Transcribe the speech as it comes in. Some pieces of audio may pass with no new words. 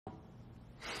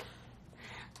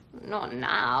Not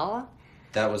now.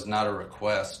 That was not a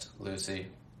request, Lucy.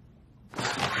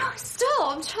 Oh,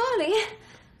 stop, Charlie.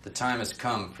 The time has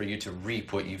come for you to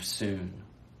reap what you've sown.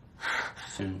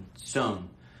 Sown.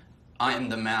 I am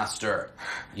the master.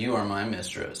 You are my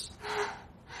mistress.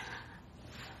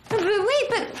 But wait,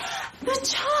 but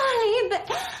Charlie,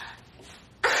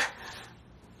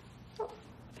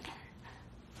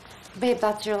 Babe,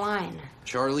 that's your line.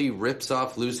 Charlie rips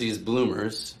off Lucy's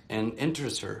bloomers and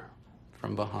enters her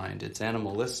from behind. It's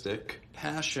animalistic,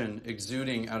 passion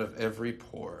exuding out of every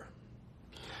pore.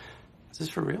 Is this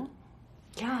for real?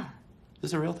 Yeah. Is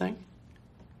this a real thing?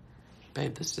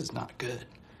 Babe, this is not good.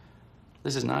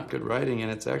 This is not good writing,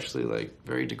 and it's actually, like,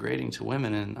 very degrading to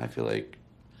women, and I feel like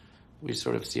we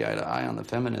sort of see eye to eye on the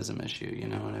feminism issue, you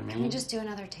know what I mean? Can you just do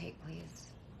another take, please?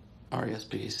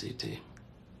 R-E-S-P-E-C-T.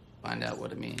 Find out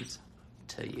what it means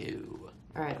to you.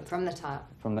 All right, from the top.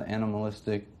 From the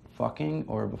animalistic fucking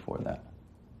or before that?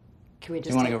 Can we just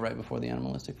Do you want to go right before the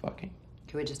animalistic fucking?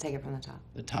 Can we just take it from the top?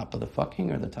 The top of the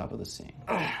fucking or the top of the scene?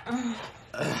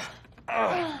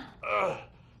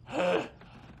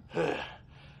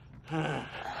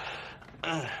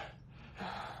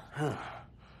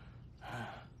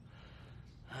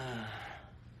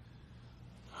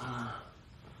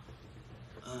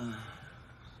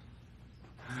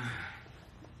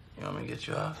 You want me to get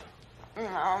you off? No,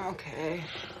 I'm okay.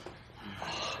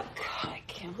 Oh, God, I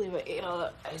can't believe I ate all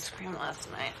that ice cream last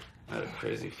night. I had a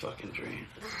crazy fucking dream.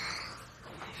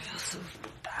 I feel so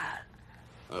bad.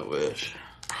 I wish.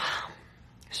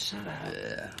 Shut up.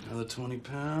 Yeah, another 20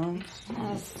 pounds.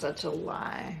 That's such a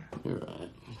lie. You're right.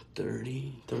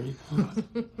 30 pounds.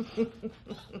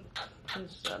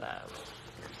 Shut up.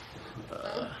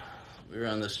 We were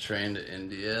on this train to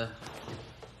India.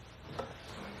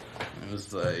 It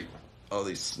was like all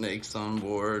these snakes on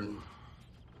board.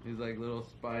 These like little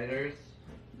spiders.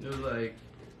 It was like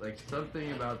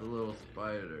something about the little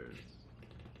spiders.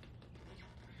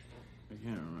 I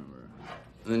can't remember.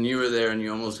 And then you were there and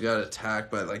you almost got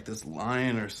attacked by like this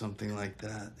lion or something like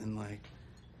that. And like,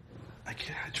 I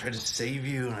tried to save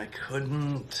you and I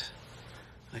couldn't.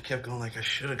 I kept going like, I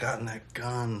should have gotten that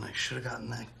gun. I should have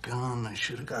gotten that gun. I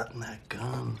should have gotten that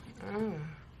gun.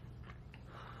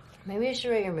 Maybe you should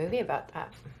write your movie about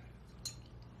that.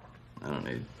 I don't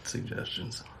need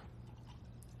suggestions.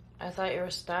 I thought you were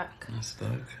stuck. I'm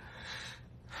stuck. I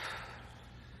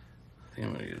think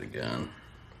I'm gonna get a gun.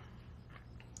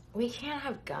 We can't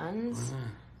have guns.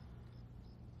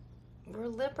 We're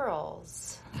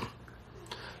liberals. I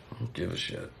don't give a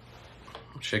shit.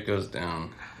 When shit goes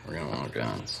down, we're gonna want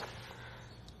guns.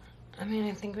 I mean,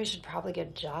 I think we should probably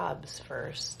get jobs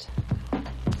first.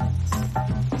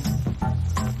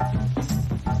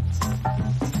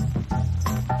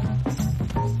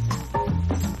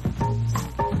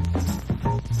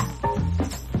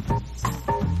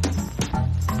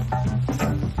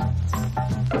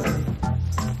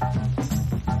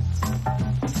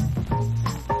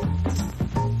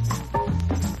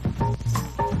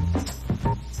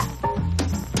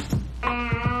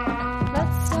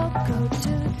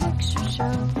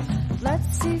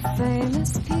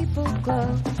 Famous people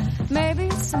glow. Maybe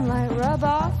some light rub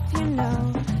off, you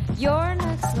know. Your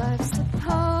next life's the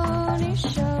pony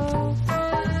show.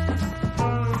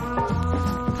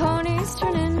 Ponies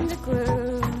turn into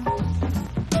glue.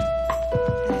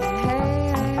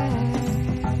 Hey,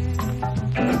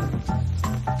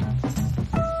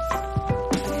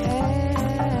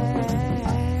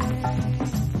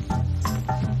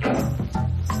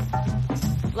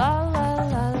 La la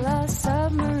la la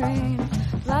submarine.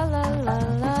 La la la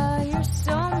la, you're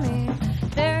so mean.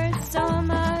 There's so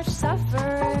much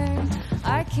suffering.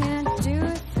 I can't do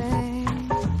a thing.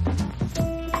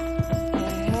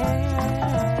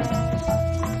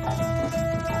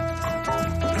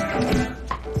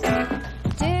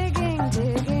 Digging,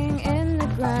 digging in the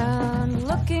ground,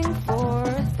 looking for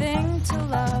a thing to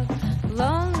love.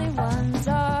 Lonely ones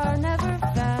are never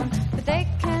found, but they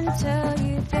can tell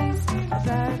you things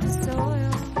about the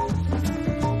soil.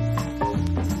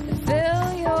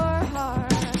 Fill your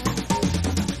heart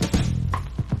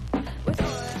with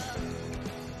oil.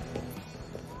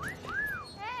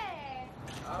 Hey,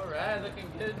 All right, looking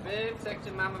good, babe.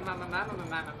 Section mama. I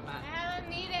had a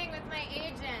meeting with my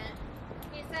agent.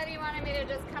 He said he wanted me to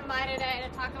just come by today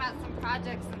to talk about some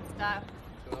projects and stuff.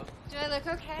 Cool. Do I look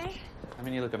okay? I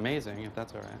mean, you look amazing, if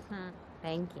that's all right.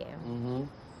 Thank you. Mm-hmm.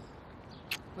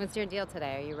 What's your deal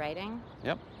today? Are you writing?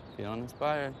 Yep. Feeling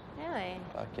inspired. Really?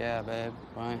 Fuck yeah, babe.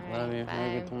 Fine. All Love right, you. Have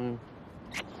a good bye. time.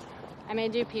 I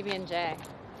made you PB&J.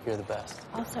 You're the best.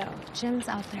 Also, Jim's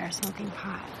out there smoking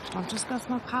pot. Don't just go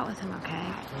smoke pot with him,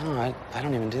 okay? No, I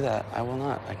don't even do that. I will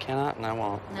not. I cannot and I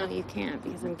won't. No, you can't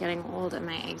because I'm getting old and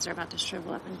my eggs are about to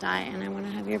shrivel up and die and I want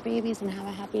to have your babies and have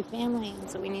a happy family. And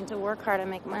so we need to work hard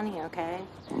and make money, okay?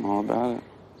 I'm all about it.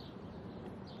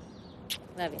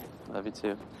 Love you. Love you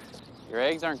too. Your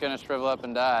eggs aren't gonna shrivel up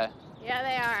and die. Yeah,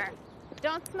 they are.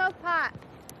 Don't smoke pot.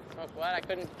 Smoke what?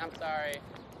 I'm sorry.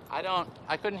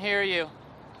 I couldn't hear you.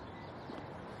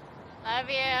 Love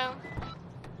you.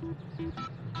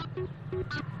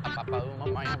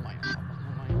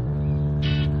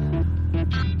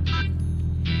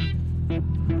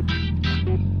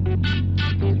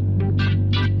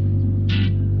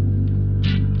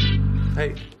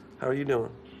 Hey, how are you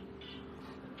doing?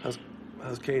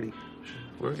 How's Katie?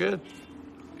 We're good.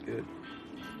 Good.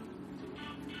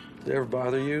 Does it ever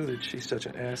bother you that she's such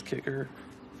an ass kicker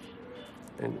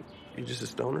and you're just a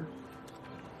stoner?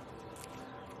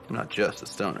 I'm not just a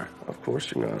stoner. Of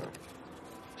course you're not.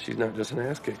 She's not just an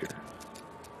ass kicker.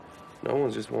 No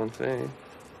one's just one thing.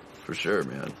 For sure,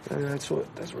 man. And that's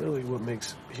really what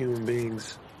makes human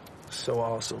beings so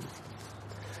awesome.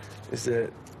 Is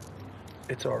that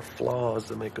it's our flaws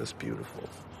that make us beautiful.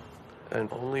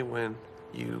 And only when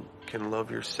you can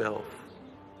love yourself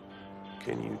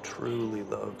can you truly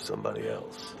love somebody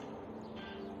else.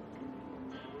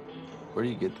 Where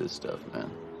do you get this stuff, man?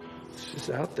 It's just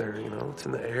out there, you know. It's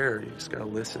in the air. You just gotta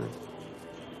listen.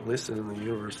 Listen, and the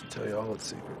universe will tell you all its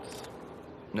secrets.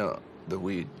 No, the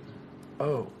weed.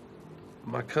 Oh,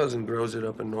 my cousin grows it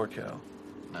up in NorCal.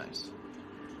 Nice.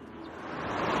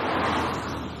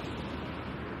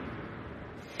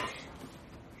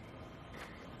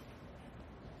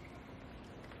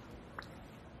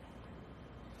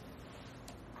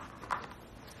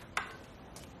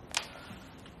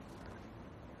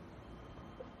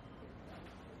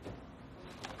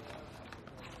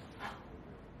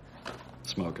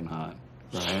 Smoking hot,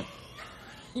 right?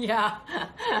 Yeah.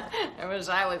 I wish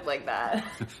I looked like that.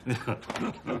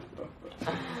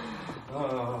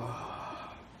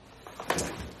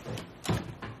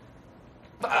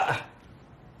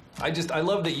 I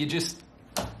love that you just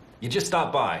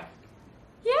stopped by.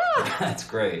 Yeah. That's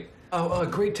great. Oh,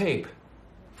 great tape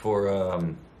for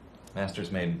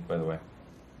Master's Maid, by the way.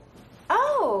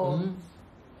 Oh,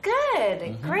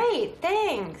 good, great,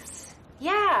 thanks.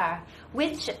 Yeah,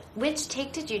 which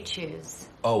take did you choose?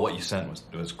 Oh, what you sent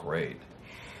was great.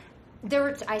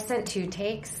 I sent 2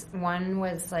 takes. One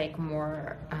was like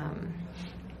more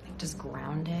like just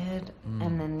grounded,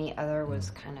 and then the other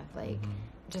was kind of like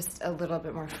just a little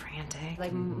bit more frantic,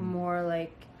 like more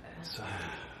like.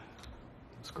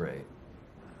 It's great.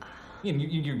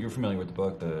 You're familiar with the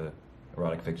book, the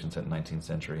erotic fiction set in 19th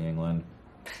century England?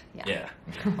 Yeah,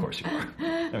 of course you are.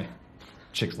 I mean,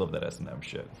 chicks love that S&M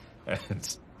shit.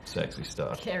 It's sexy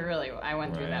stuff. I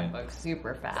went through that book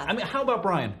super fast. I mean, how about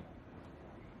Brian?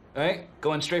 Right?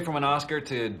 Going straight from an Oscar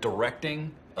to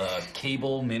directing a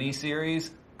cable miniseries?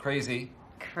 Crazy.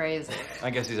 Crazy. I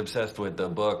guess he's obsessed with the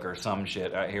book or some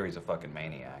shit. I hear he's a fucking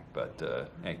maniac, but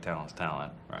hey, talent's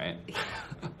talent, right?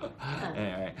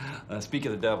 Anyway, speak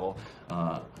of the devil,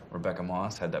 Rebecca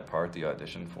Moss had that part the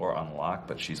audition for unlocked,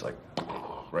 but she's like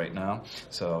right now,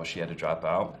 so she had to drop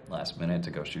out last minute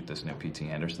to go shoot this new P.T.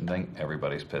 Anderson thing.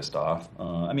 Everybody's pissed off.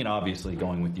 I mean, obviously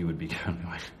going with you would be kind of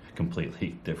like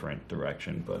completely different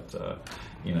direction, but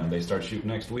you know, they start shooting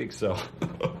next week, so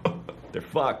they're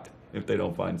fucked if they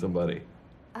don't find somebody.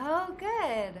 Oh,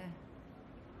 good.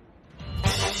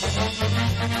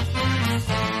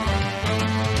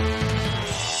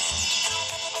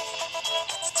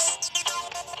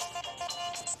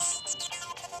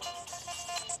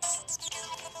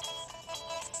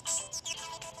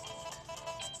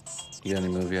 You got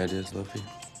any movie ideas, Luffy?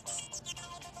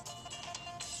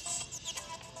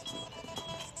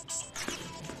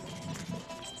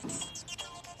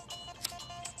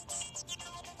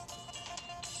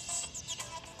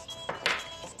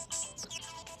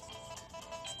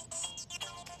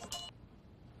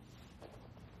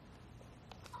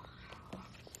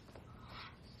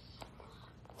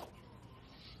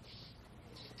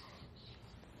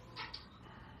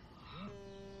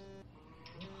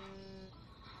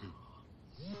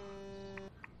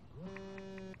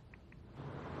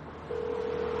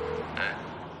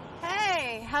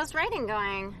 How's writing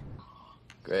going?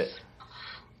 Great.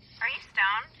 Are you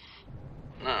stoned?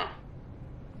 No.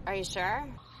 Are you sure?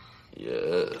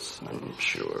 Yes, I'm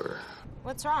sure.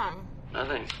 What's wrong?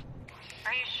 Nothing.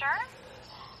 Are you sure?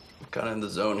 I'm kind of in the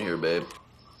zone here, babe.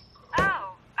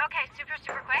 Oh, okay, super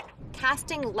quick.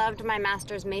 Casting loved my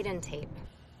Master's Maiden tape.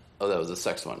 Oh, that was the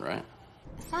sex one, right?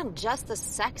 It's not just the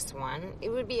sex one. It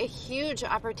would be a huge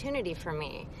opportunity for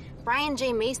me. Brian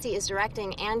J. Macy is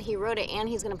directing, and he wrote it, and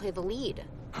he's going to play the lead.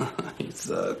 He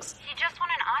sucks. He just won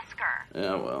an Oscar.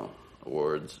 Yeah, well,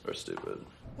 awards are stupid.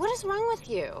 What is wrong with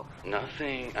you?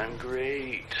 Nothing. I'm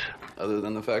great. Other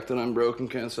than the fact that I'm broke and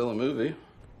can't sell a movie.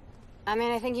 I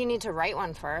mean, I think you need to write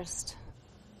one first.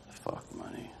 Fuck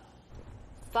money.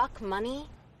 Fuck money?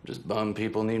 Just bum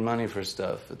people need money for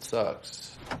stuff. It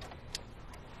sucks.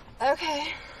 Okay.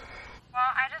 Well,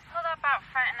 I just pulled up out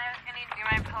front and I was going to do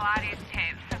my Pilates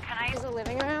tape. So can I use the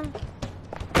living room?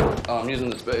 Oh, I'm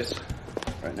using the space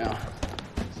right now.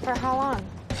 For how long?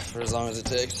 For as long as it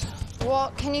takes.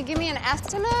 Well, can you give me an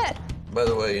estimate? By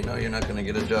the way, you know you're not gonna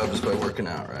get a job just by working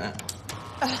out,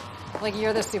 right? Like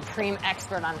you're the supreme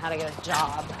expert on how to get a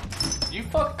job. Do you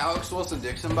fuck Alex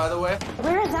Wilson-Dixon, by the way?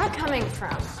 Where is that coming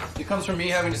from? It comes from me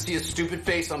having to see his stupid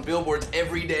face on billboards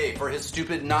every day for his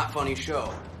stupid, not funny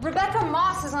show. Rebecca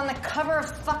Moss is on the cover of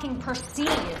fucking Perceive.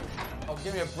 Oh,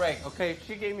 give me a break, okay?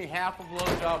 She gave me half a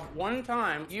blowjob one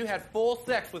time. You had full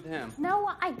sex with him.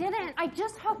 No, I didn't. I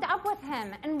just hooked up with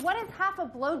him. And what is half a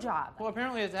blowjob? Well,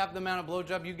 apparently it's half the amount of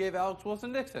blowjob you gave Alex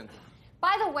Wilson-Dixon.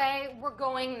 By the way, we're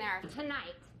going there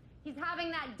tonight. He's having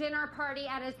that dinner party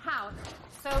at his house.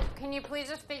 So can you please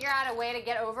just figure out a way to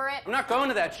get over it? I'm not going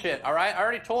to that shit, all right? I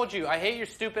already told you. I hate your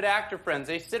stupid actor friends.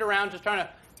 They sit around just trying to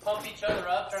pump each other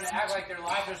up, trying to act like their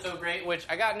lives are so great, which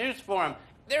I got news for them.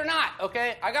 They're not,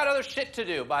 okay? I got other shit to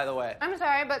do, by the way. I'm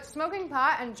sorry, but smoking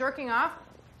pot and jerking off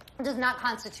does not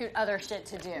constitute other shit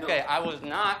to do. Okay, I was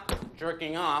not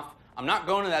jerking off. I'm not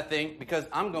going to that thing because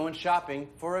I'm going shopping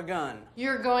for a gun.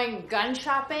 You're going gun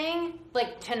shopping?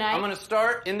 Like tonight? I'm going to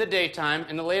start in the daytime,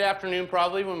 in the late afternoon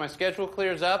probably when my schedule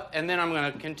clears up, and then I'm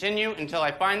going to continue until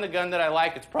I find the gun that I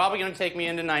like. It's probably going to take me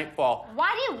into nightfall.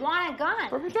 Why do you want a gun?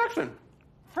 For protection.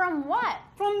 From what?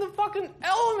 From the fucking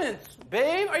elements,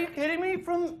 babe. Are you kidding me?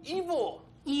 From evil.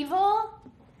 Evil?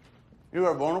 You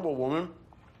are a vulnerable woman.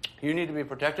 You need to be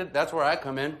protected. That's where I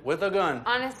come in, with a gun.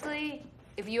 Honestly,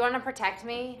 if you want to protect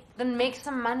me, then make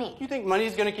some money. You think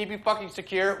money's gonna keep you fucking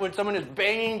secure when someone is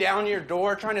banging down your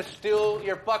door trying to steal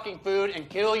your fucking food and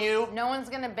kill you? No one's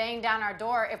gonna bang down our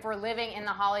door if we're living in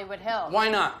the Hollywood Hills. Why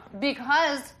not?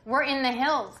 Because we're in the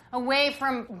hills, away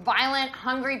from violent,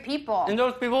 hungry people. And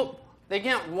those people, they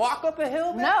can't walk up a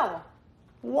hill? Babe? No,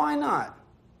 Why not?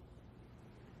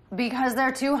 because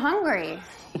they're too hungry.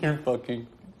 You're fucking...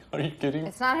 Are you kidding?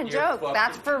 It's not a You're joke. fucking-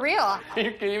 That's for real. Are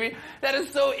you kidding me? That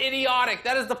is so idiotic.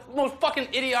 That is the most fucking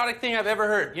idiotic thing I've ever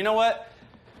heard. You know what?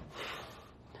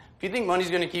 If you think money's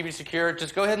gonna keep you secure,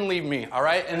 just go ahead and leave me, all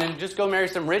right? And then just go marry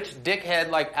some rich dickhead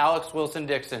like Alex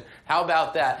Wilson-Dixon. How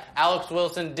about that? Alex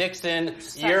Wilson-Dixon,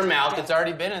 your mouth, it's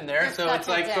already been in there, so it's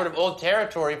like sort of old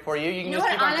territory for you. You can just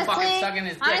keep on fucking sucking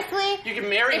his dick. Honestly, you can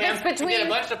marry him and get a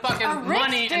bunch of fucking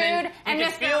money, and then you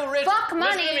can feel rich. Fuck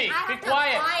money. Listen to me. I Be have to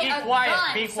quiet. buy Be a quiet.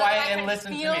 gun Be so quiet I and can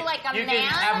listen to feel me. like a You can man.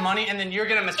 have money, and then you're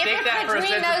gonna mistake If it's that for a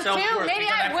between sense of those two, self-worth. maybe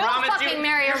because I will promise fucking you,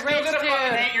 marry a you're still rich gonna fucking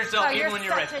dude. hate yourself Oh, even when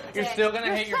you're rich. such a You're dick. still gonna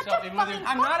You're hate such yourself a even when you're. fucking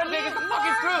I'm not a fuck big. you. It's the You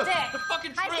fucking are a truth. dick. The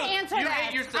fucking I have truth. to answer You this.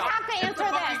 hate yourself. I have to It's the answer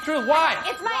fucking this. truth. Why?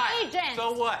 It's my Why? agent.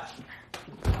 So what?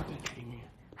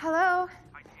 Hello?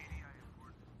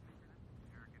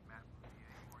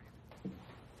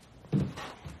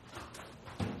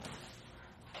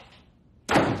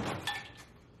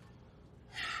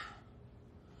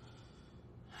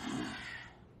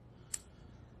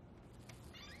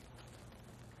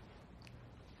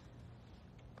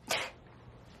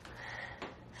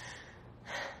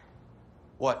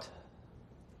 What?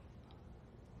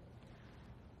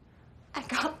 I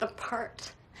got the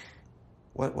part.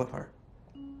 What part?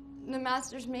 The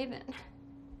Master's Maiden.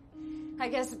 I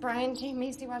guess Brian J.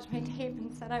 Macy watched my tape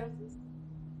and said I was this...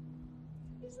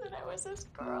 He said I was this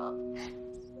girl.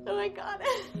 So I got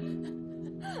it.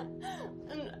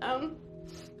 And,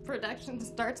 production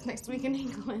starts next week in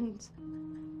England.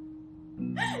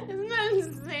 Isn't that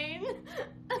insane?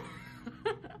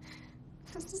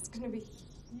 This is gonna be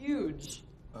huge.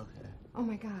 Okay. Oh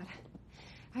my God.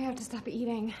 I have to stop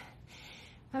eating.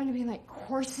 I'm gonna be like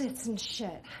corsets and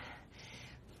shit.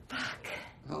 Fuck.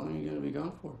 How long are you gonna be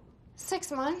gone for?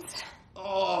 6 months.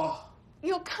 Oh,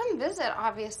 You'll come visit,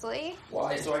 obviously.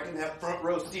 why? So I can have front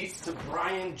row seats to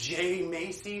Brian J.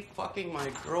 Macy fucking my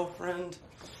girlfriend?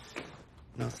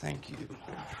 No, thank you.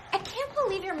 I can't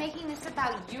believe you're making this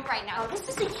about you right now. This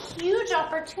is a huge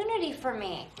opportunity for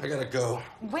me. I gotta go.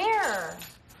 Where?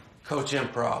 Coach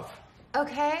improv.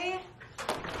 Okay.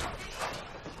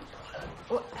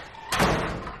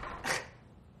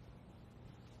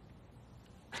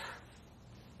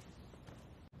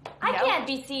 I can't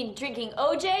be seen drinking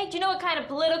OJ. Do you know what kind of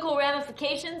political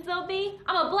ramifications there'll be?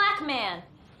 I'm a black man.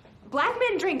 Black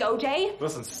men drink, OJ.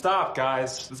 Listen, stop,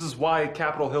 guys. This is why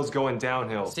Capitol Hill's going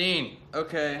downhill. Scene.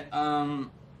 Okay.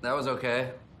 That was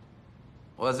okay.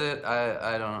 Was it?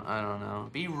 I don't know.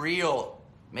 Be real.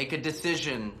 Make a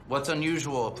decision. What's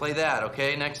unusual? Play that,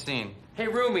 okay? Next scene. Hey,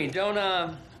 Rumi,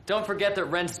 don't forget that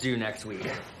rent's due next week.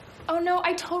 Oh no,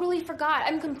 I totally forgot.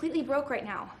 I'm completely broke right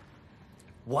now.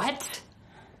 What?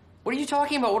 What are you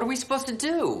talking about? What are we supposed to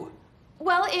do?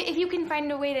 Well, if you can find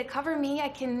a way to cover me, I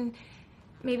can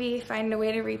maybe find a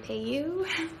way to repay you.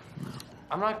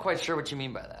 I'm not quite sure what you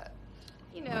mean by that.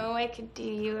 You know, I could do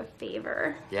you a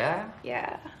favor. Yeah?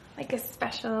 Yeah, like a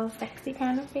special, sexy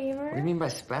kind of favor. What do you mean by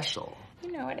special?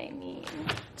 You know what I mean.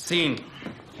 Scene.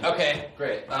 Okay,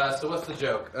 great. So what's the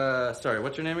joke? Sorry,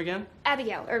 what's your name again?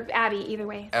 Abigail, or Abby, either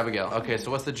way. Abigail. Okay,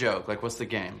 so what's the joke? Like, what's the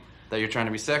game? That you're trying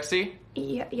to be sexy?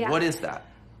 Yeah. What is that?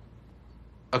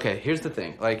 Okay, here's the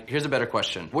thing. Like, here's a better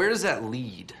question. Where does that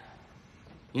lead?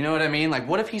 You know what I mean? Like,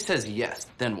 what if he says yes?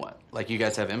 Then what? Like, you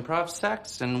guys have improv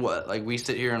sex? And what? Like, we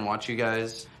sit here and watch you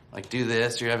guys, like, do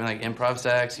this. You're having, like, improv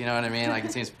sex. You know what I mean? Like,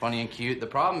 it seems funny and cute. The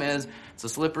problem is, it's a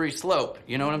slippery slope.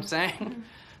 You know what I'm saying?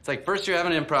 It's like, first you're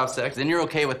having improv sex, then you're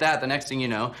okay with that. The next thing you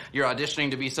know, you're auditioning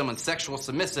to be someone sexual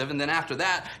submissive, and then after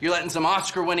that, you're letting some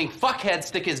Oscar-winning fuckhead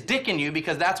stick his dick in you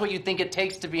because that's what you think it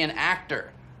takes to be an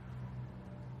actor.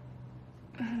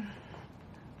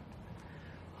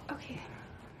 Okay.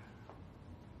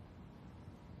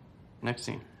 Next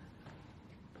scene.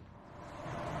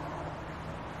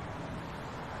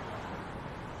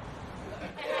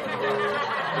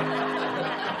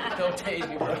 Don't tase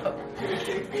me, bro.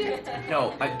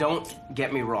 No, don't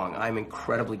get me wrong. I'm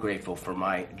incredibly grateful for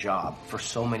my job for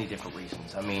so many different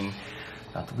reasons. I mean,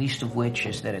 not the least of which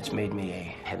is that it's made me a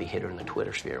heavy hitter in the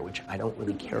Twitter sphere, which I don't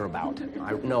really care about.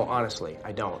 No, honestly,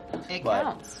 I don't. It But,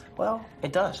 counts. well,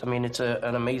 it does. I mean, it's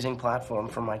an amazing platform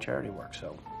for my charity work,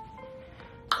 so.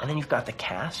 And then you've got the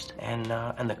cast, and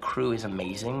the crew is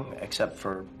amazing, except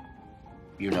for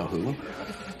you know who.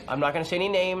 I'm not going to say any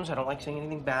names. I don't like saying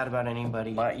anything bad about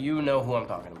anybody, but you know who I'm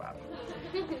talking about.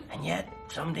 And yet,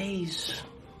 some days,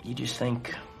 you just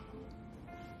think,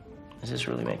 is this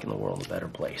really making the world a better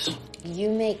place? You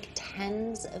make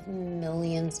tens of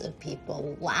millions of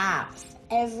people laugh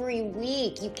every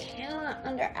week. You cannot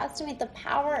underestimate the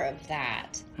power of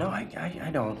that. No, I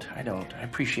don't. I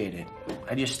appreciate it.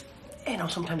 I just,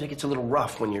 sometimes it gets a little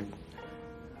rough when you're...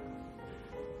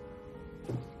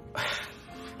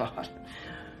 God,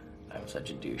 I'm such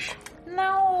a douche.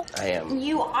 No. I am.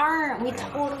 You aren't. We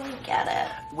totally get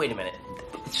it. Wait a minute.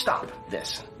 Stop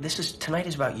this. Tonight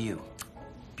is about you.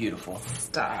 Beautiful.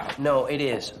 Stop. No, it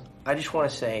is. I just want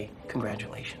to say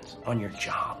congratulations on your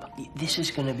job. This is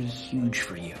going to be huge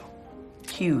for you.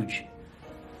 Huge.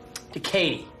 To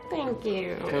Katie. Thank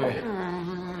you.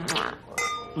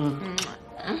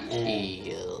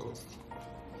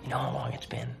 You know how long it's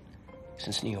been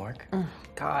since New York?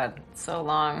 God, so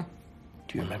long.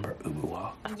 Do you remember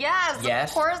Ubuwa? Yes,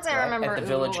 of course I remember At the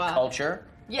Village Ubuwa. Culture?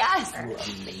 Yes. You were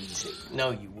amazing.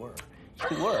 No, you were.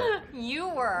 You were. You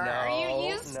were. No,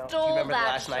 you no. stole Do you remember that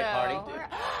the last show. night party?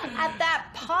 At that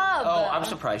pub. Oh, I'm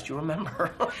surprised you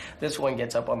remember. This one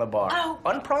gets up on the bar,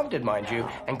 unprompted, mind you,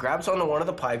 and grabs onto one of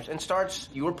the pipes and starts,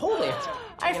 you were pole dancing.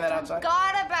 I Taking that outside?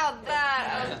 forgot about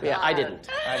that. Oh, Yeah, I God. didn't.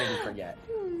 I didn't forget.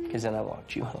 Because then I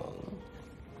walked you home.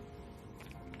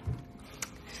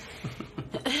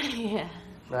 Yeah.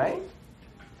 Right?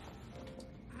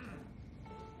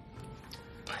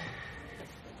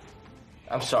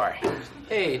 I'm sorry.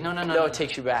 Hey, no. No, it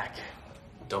takes you back.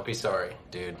 Don't be sorry,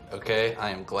 dude, okay?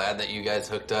 I am glad that you guys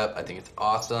hooked up. I think it's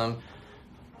awesome.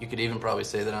 You could even probably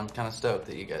say that I'm kind of stoked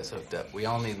that you guys hooked up. We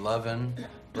all need loving,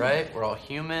 right? We're all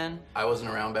human. I wasn't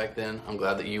around back then. I'm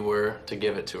glad that you were to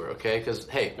give it to her, okay? Because,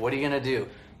 hey, what are you going to do?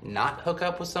 Not hook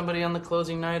up with somebody on the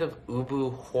closing night of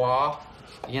Ubu Hua?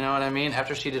 You know what I mean?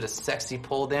 After she did a sexy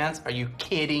pole dance? Are you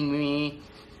kidding me?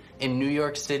 In New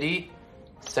York City?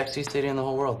 Sexiest city in the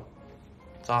whole world.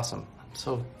 It's awesome. I'm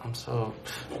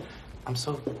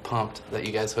so pumped that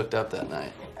you guys hooked up that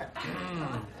night.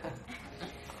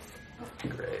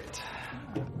 Great.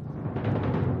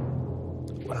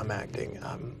 When I'm acting,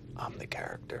 I'm the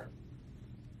character.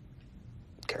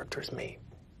 The character's me.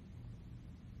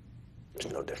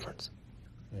 There's no difference.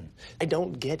 I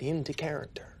don't get into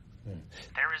character.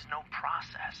 There is no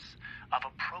process of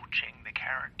approaching the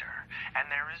character, and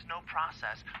there is no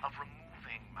process of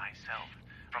removing myself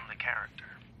from the character.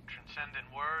 Transcendent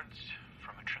words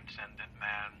from a transcendent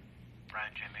man.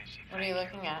 Brian J. Macy. What are you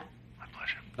looking at? My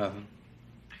pleasure. Nothing.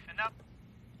 And now,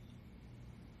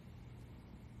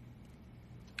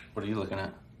 What are you looking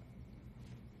at?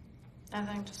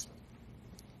 Nothing, just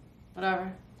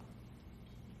whatever.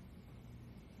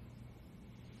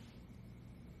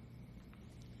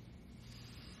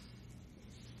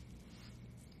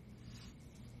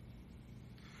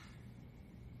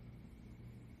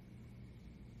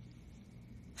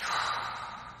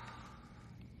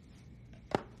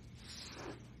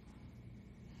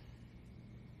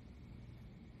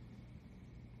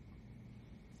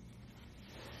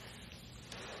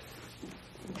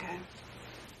 Okay.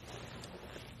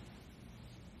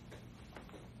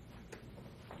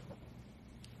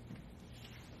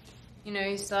 You know,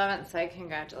 you still haven't said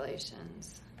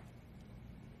congratulations.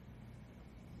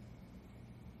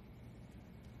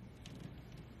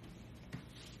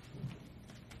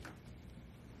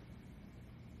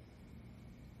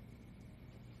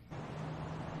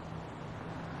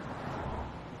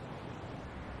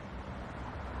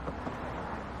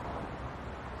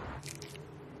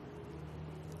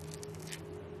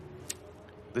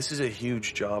 This is a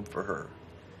huge job for her.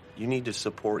 You need to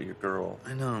support your girl.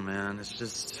 I know, man. It's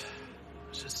just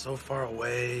so far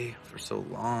away for so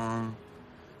long.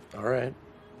 All right.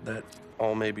 That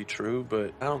all may be true,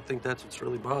 but I don't think that's what's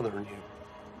really bothering you.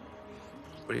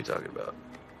 What are you talking about?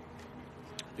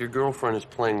 Your girlfriend is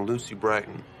playing Lucy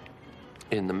Brighton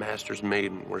in The Master's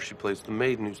Maiden, where she plays the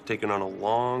maiden who's taken on a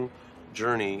long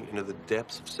journey into the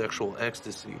depths of sexual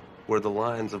ecstasy, where the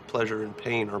lines of pleasure and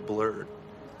pain are blurred.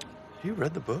 You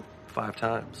read the book? 5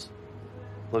 times.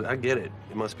 Look, I get it.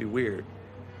 It must be weird.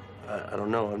 I don't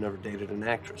know. I've never dated an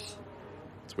actress.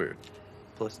 It's weird.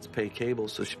 Plus, it's pay cable,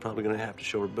 so she's probably going to have to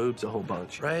show her boobs a whole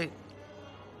bunch. Right?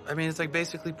 I mean, it's like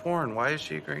basically porn. Why is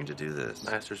she agreeing to do this?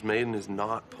 Master's Maiden is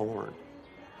not porn.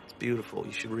 It's beautiful.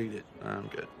 You should read it. I'm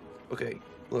good. Okay,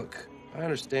 look, I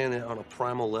understand that on a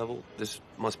primal level, this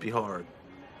must be hard.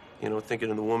 You know, thinking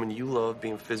of the woman you love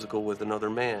being physical with another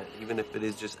man, even if it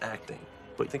is just acting.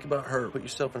 But think about her. Put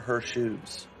yourself in her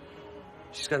shoes.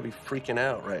 She's got to be freaking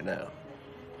out right now.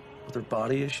 With her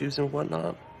body issues and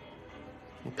whatnot.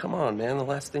 I mean, come on, man. The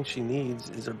last thing she needs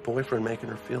is her boyfriend making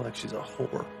her feel like she's a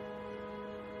whore.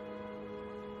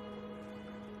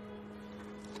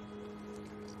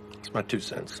 It's my 2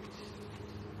 cents.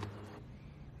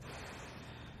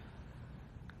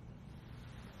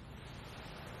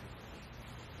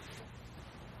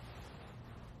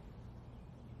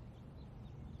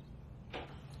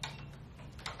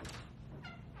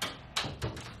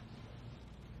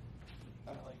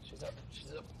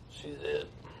 She's it.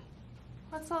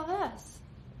 What's all this?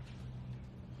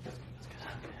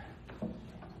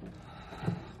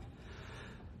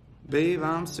 Babe,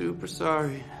 I'm super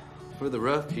sorry for the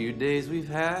rough few days we've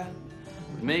had.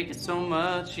 Would make it so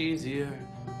much easier.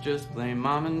 Just blame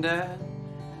mom and dad.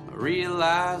 I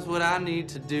realize what I need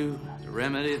to do to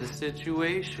remedy the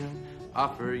situation.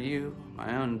 Offer you my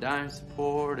undying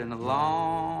support and a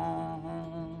long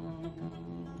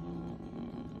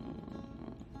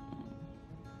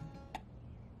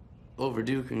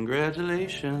overdue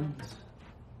congratulations.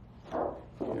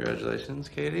 Congratulations,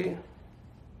 Katie.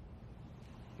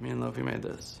 Me and Lofi made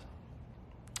this.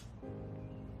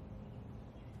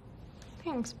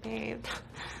 Thanks, babe.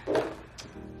 That's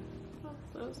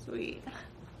so sweet.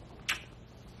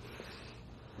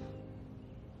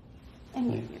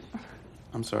 Thank you.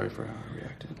 I'm sorry for how I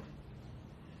reacted.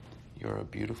 You're a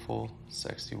beautiful,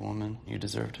 sexy woman. You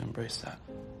deserve to embrace that.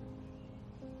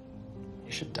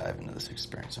 You should dive into this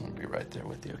experience. I'm gonna be right there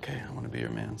with you, okay? I wanna be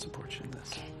your man, support you in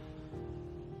this.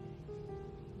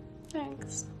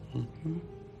 Thanks. Mm-hmm.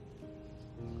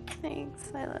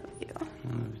 Thanks. I love you.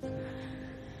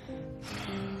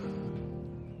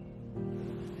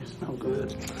 You smell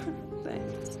good.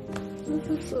 Thanks. This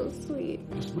is so sweet.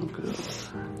 You smell good.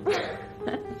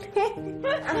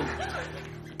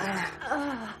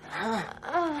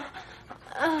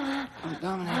 I'm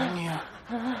dominating you.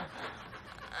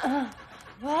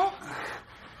 What?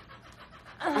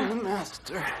 I'm the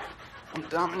master. I'm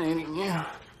dominating you.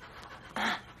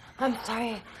 I'm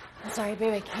sorry. I'm sorry,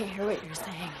 babe. I can't hear what you're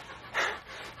saying.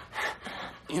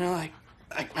 You know,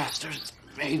 like Master's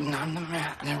Maiden, I'm the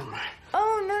man. Never mind.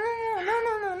 Oh, no.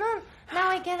 Now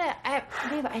I get it.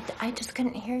 Babe, I just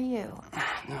couldn't hear you.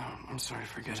 No, I'm sorry,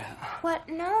 forget it. What?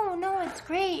 No, it's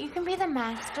great. You can be the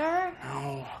master.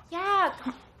 No. Yeah.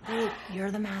 Babe, you're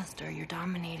the master. You're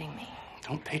dominating me.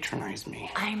 Don't patronize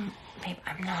me. Babe,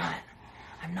 I'm not.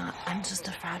 I'm just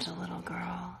a fragile little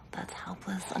girl that's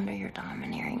helpless under your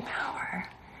domineering power.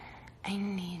 I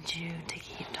need you to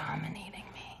keep dominating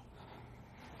me.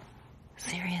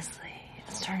 Seriously,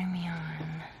 it's turning me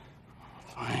on.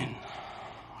 Fine.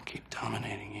 I'll keep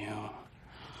dominating you.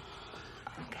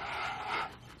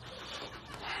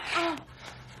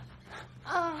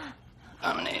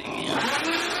 Dominating you.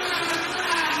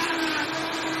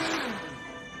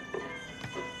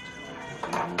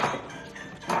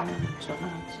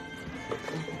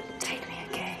 Take me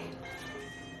again.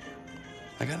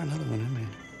 I got another one in me.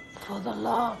 For the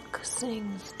lark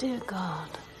sings, dear God,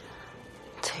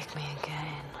 take me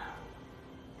again.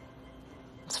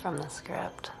 It's from the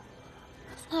script.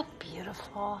 Isn't that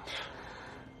beautiful?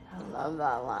 I love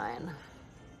that line.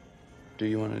 Do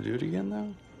you want to do it again,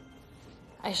 though?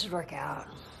 I should work out.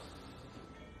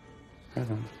 Right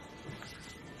on.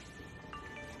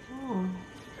 Oh.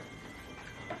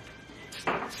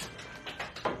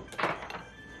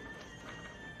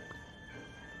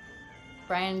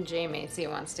 Brian J. Macy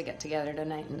wants to get together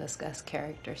tonight and discuss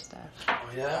character stuff. Oh,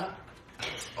 yeah?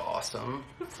 That's awesome.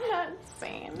 It's not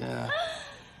insane. Yeah.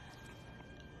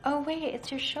 Oh, wait,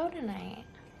 it's your show tonight.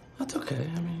 That's okay.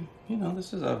 I mean, you know,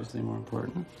 this is obviously more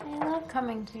important. I love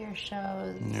coming to your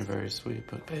shows. And you're very sweet,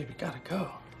 but babe, you gotta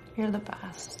go. You're the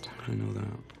best. I know that.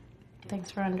 Thanks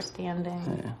for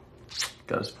understanding. Yeah.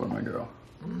 Gotta support my girl.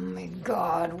 Oh my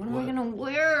God, what am I gonna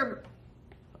wear?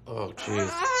 Oh,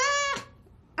 jeez.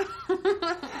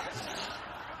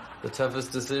 The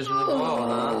toughest decision of all,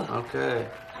 huh? Okay.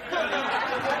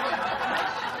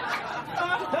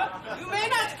 You may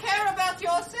not care about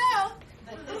yourself,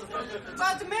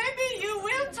 but maybe you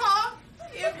will talk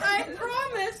if I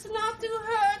promise not to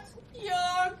hurt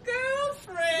your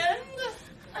girlfriend.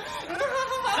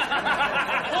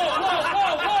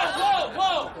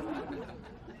 Whoa!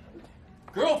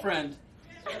 Girlfriend?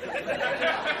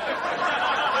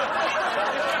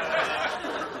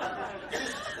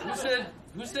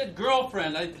 Who said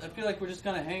girlfriend? I feel like we're just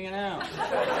kind of hanging out.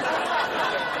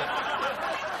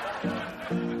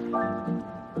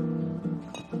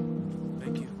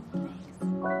 Thank you.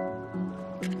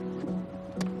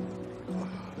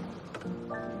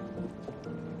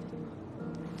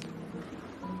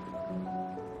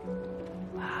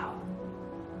 Wow.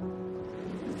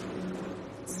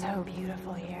 So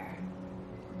beautiful here.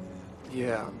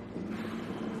 Yeah.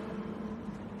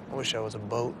 I wish I was a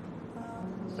boat.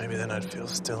 Maybe then I'd feel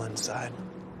still inside.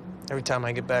 Every time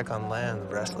I get back on land,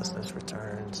 the restlessness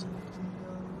returns.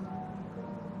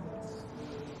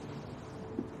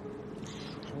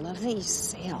 I love that you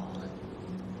sail.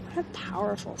 What a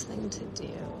powerful thing to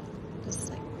do. Just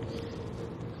like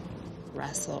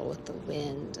wrestle with the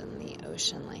wind and the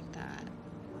ocean like that.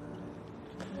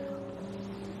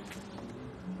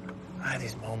 I have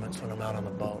these moments when I'm out on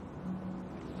the boat.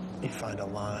 You find a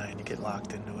line, you get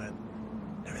locked into it.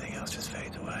 Everything else just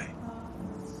fades away.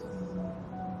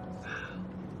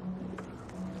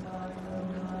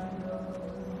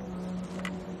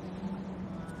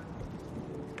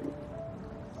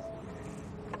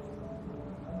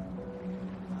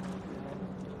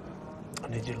 I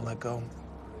need you to let go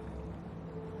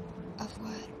Of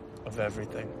what? of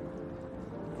everything.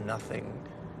 Nothing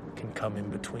can come in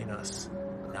between us.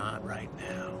 Not right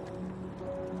now.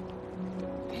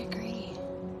 I agree.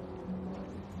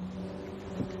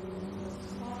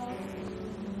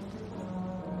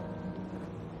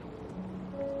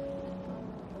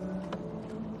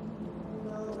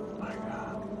 My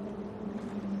God.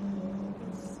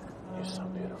 You're so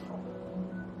beautiful.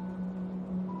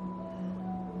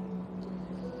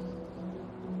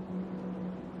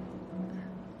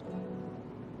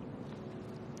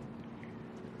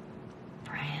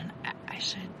 Brian, I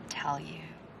should tell you,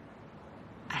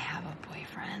 I have a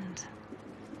boyfriend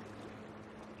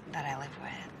that I live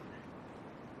with.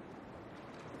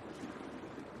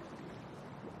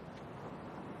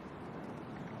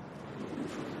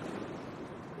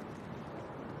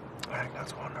 I think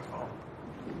that's wonderful.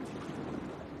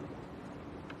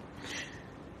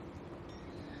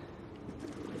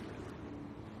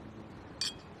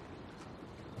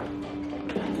 A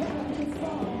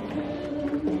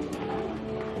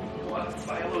lot of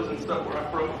silos and stuff where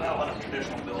I'm from, not a lot of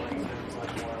traditional buildings. It's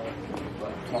like more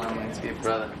like farm landscape,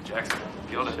 brother. Jackson,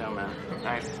 killed it. Show, man.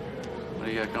 Nice. What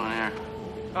do you got going here?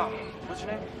 Oh, what's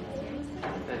your name?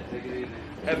 Hey, take it easy.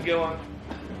 Have a good one.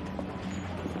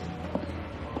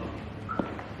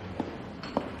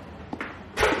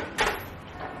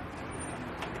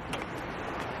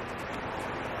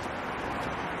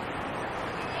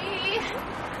 Hey,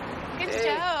 good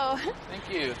show. Thank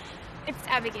you. It's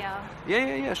Abigail.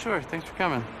 Yeah, sure. Thanks for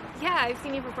coming. Yeah, I've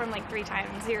seen you perform like 3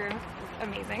 times. You're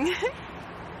amazing.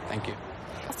 Thank you.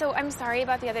 So I'm sorry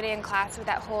about the other day in class with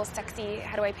that whole sexy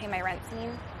how do I pay my rent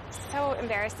scene. So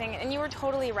embarrassing, and you were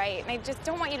totally right. And I just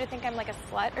don't want you to think I'm like a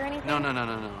slut or anything. No.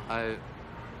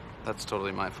 That's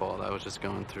totally my fault. I was just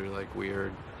going through like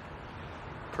weird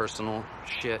personal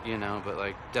shit, you know, but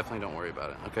like definitely don't worry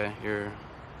about it, okay? You're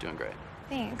doing great.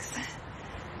 Thanks.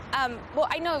 Well,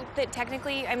 I know that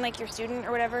technically I'm like your student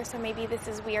or whatever, so maybe this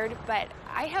is weird, but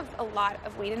I have a lot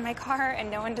of weed in my car and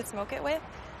no one to smoke it with.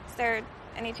 Is there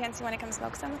any chance you want to come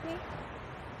smoke some with me?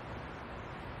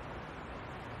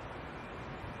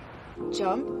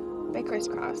 Jump by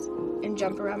Crisscross and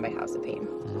Jump Around by House of Pain.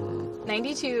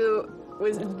 92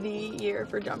 was the year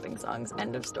for jumping songs.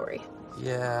 End of story.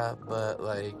 Yeah, but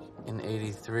like in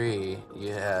 '83,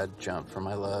 you had Jump for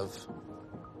My Love.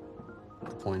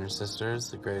 Pointer Sisters,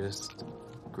 the greatest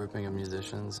grouping of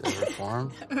musicians ever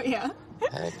formed. Oh, yeah?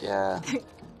 Heck yeah.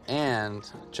 And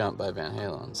Jump by Van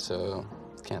Halen, so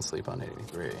can't sleep on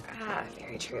 83. Ah,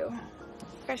 very true.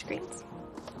 Fresh greens.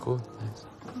 Cool, thanks.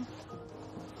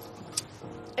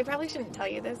 I probably shouldn't tell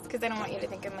you this because I don't want you to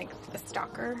think I'm like a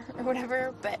stalker or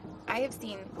whatever, but I have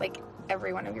seen like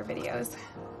every one of your videos.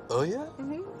 Oh, yeah?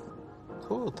 Mm-hmm.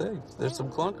 Cool, thanks. There's some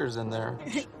clunkers in there.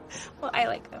 Well, I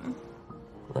like them.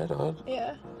 Right on.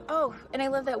 Yeah. Oh, and I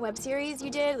love that web series you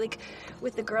did, like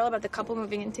with the girl about the couple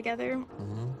moving in together.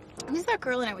 Mm-hmm. Who's that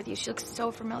girl in it with you? She looks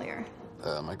so familiar.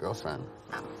 My girlfriend.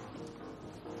 Oh.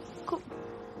 Cool.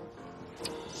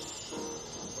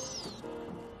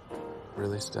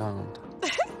 Really stoned.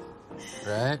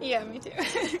 Right? Yeah, me too.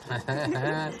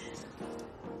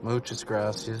 Muchas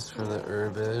gracias for the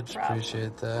herbage. Rob.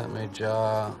 Appreciate that. May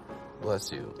Jah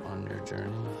bless you on your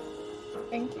journey.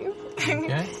 Thank you.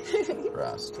 Okay.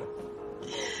 Rasta.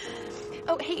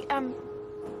 Oh, hey, can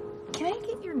I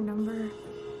get your number?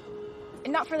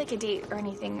 Not for like a date or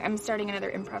anything. I'm starting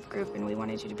another improv group and we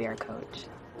wanted you to be our coach.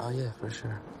 Oh, yeah, for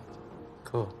sure.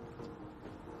 Cool.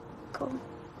 Cool.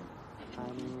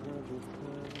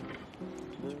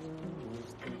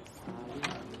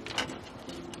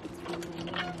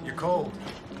 You're cold.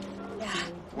 Yeah.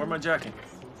 Wear my jacket.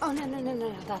 Oh,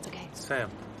 no, that's okay. Sam,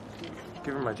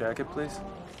 give her my jacket, please.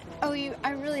 Oh,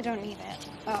 I really don't need it.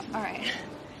 Oh, all right.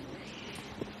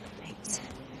 Thanks.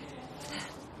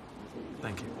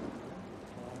 Thank you.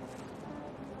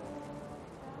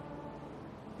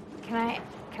 Can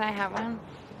I have one?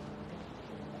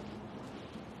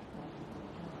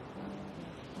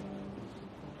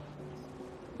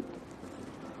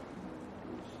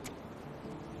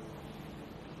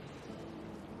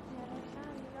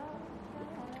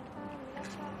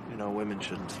 You know, women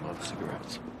shouldn't smoke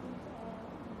cigarettes.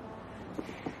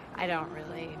 I don't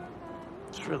really.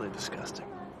 It's really disgusting.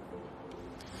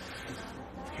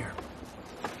 Here.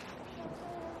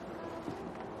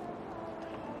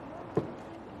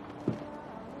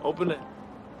 Open it.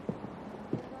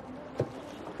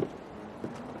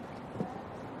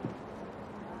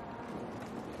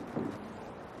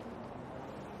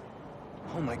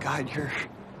 Oh my God, you're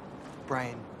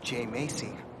Brian J.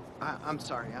 Macy. I'm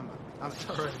sorry. I'm All right, man.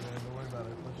 Don't worry about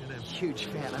it. What's your name? huge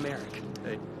fan. I'm Eric.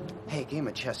 Hey. Hey, Game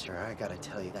of Chester. I gotta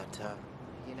tell you that,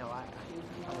 you know, I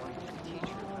wanted to be a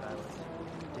teacher, but I was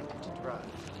addicted to drugs.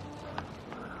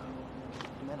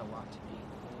 It meant a lot to me.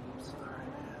 All right,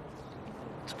 man.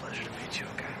 It's a pleasure to meet you,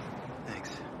 okay? Thanks.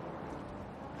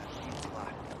 That means a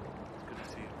lot. Good to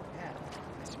see you. Yeah,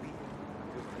 nice to meet you.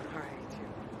 All right, you too.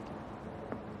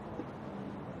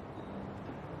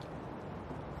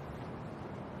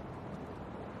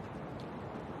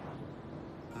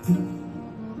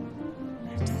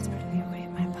 I desperately await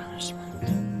my punishment.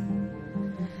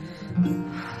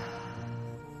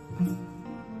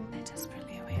 I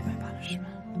desperately await my punishment.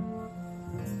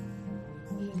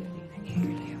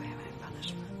 Eagerly await my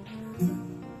punishment.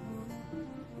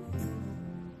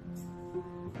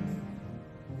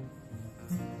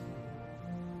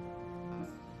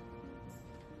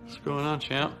 What's going on,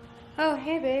 champ? Oh,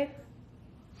 hey, babe.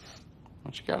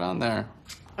 What you got on there?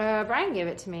 Brian gave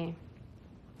it to me.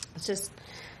 It's just,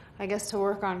 I guess, to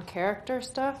work on character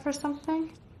stuff or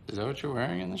something. Is that what you're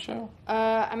wearing in the show?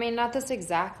 I mean, not this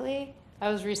exactly. I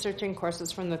was researching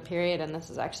courses from the period, and this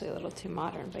is actually a little too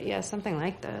modern. But yeah, something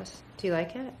like this. Do you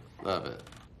like it? Love it.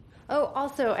 Oh,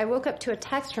 also, I woke up to a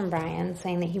text from Brian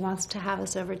saying that he wants to have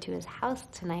us over to his house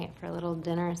tonight for a little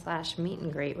dinner/meet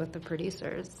and greet with the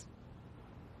producers.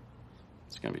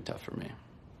 It's gonna be tough for me.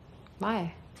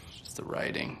 Why? Just the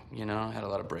writing, you know? I had a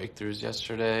lot of breakthroughs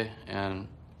yesterday, and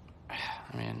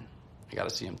I mean, I gotta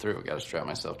see them through. I gotta strap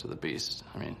myself to the beast.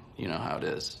 I mean, you know how it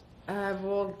is.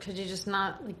 Well, could you just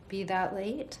not, like, be that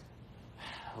late?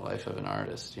 Life of an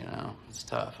artist, you know? It's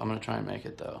tough. I'm gonna try and make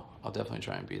it, though. I'll definitely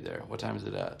try and be there. What time is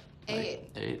it at? 8.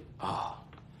 Like 8? Oh.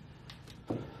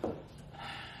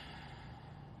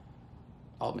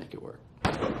 I'll make it work.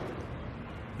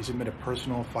 You submit a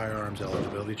personal firearms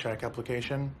eligibility check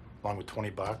application along with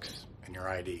 $20 and your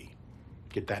ID.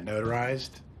 Get that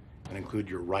notarized and include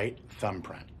your right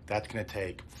thumbprint. That's going to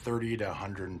take 30 to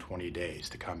 120 days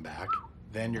to come back.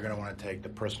 Then you're going to want to take the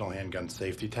personal handgun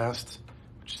safety test,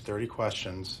 which is 30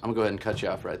 questions. I'm gonna go ahead and cut you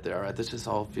off right there, all right? This just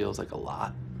all feels like a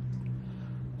lot.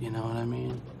 You know what I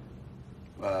mean?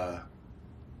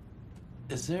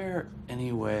 Is there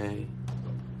any way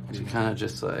to kind of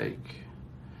just, like,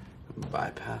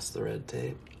 bypass the red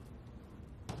tape?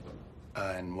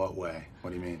 In what way?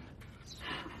 What do you mean?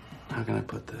 how can I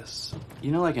put this?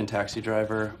 You know, like in Taxi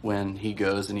Driver, when he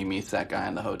goes and he meets that guy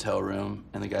in the hotel room,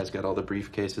 and the guy's got all the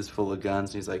briefcases full of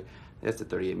guns, and he's like, that's a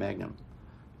 .38 Magnum.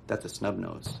 That's a snub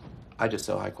nose. I just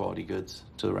sell high-quality goods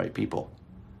to the right people.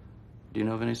 Do you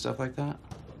know of any stuff like that?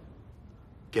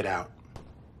 Get out.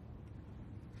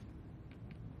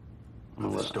 I'm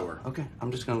Of the gonna store. Okay,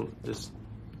 I'm just gonna,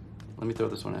 let me throw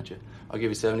this one at you. I'll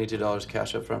give you $72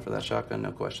 cash up front for that shotgun,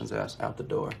 no questions asked, out the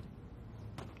door.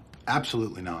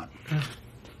 Absolutely not.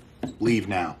 Leave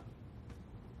now.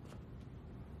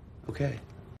 Okay.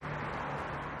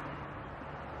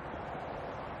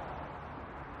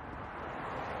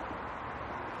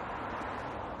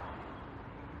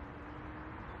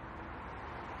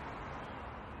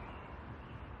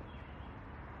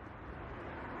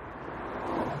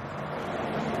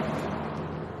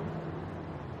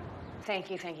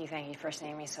 Thank you for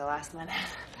seeing me so last minute.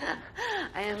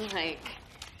 I am like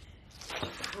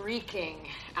freaking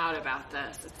out about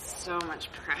this. It's so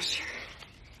much pressure.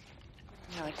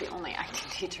 You're like the only acting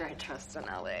teacher I trust in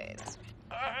LA.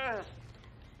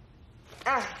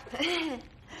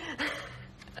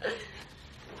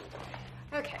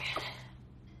 Okay.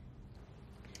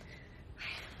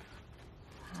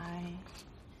 Hi.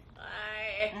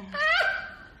 Hi.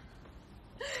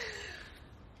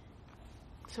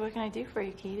 So what can I do for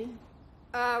you, Katie?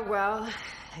 Well,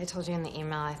 I told you in the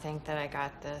email, I think, that I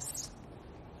got this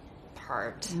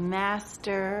part. The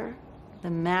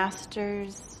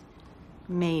master's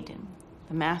maiden.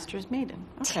 The master's maiden.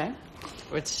 Okay.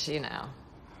 Which, you know,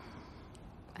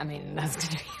 I mean, that's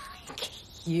gonna be, like,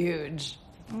 huge.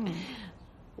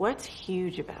 What's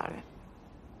huge about it?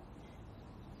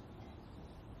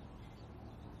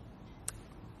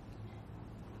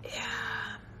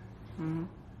 Yeah. Mm-hmm.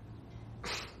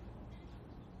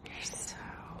 So,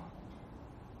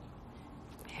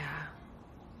 yeah,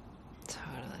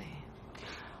 totally.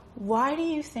 Why do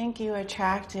you think you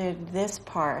attracted this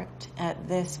part at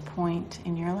this point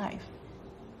in your life?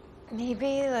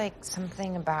 Maybe, like,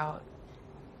 something about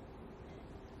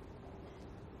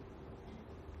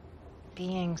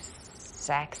being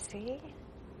sexy?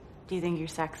 Do you think you're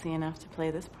sexy enough to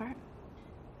play this part?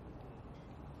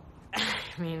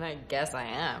 I mean, I guess I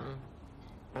am.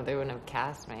 Or they wouldn't have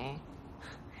cast me.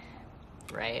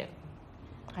 Right?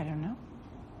 I don't know.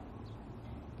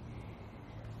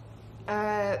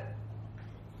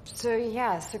 So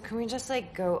yeah, so can we just,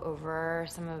 like, go over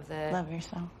some of the... Love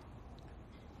yourself.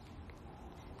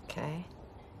 Okay.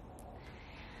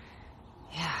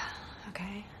 Yeah,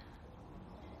 okay.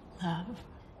 Love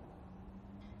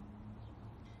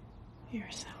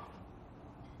yourself.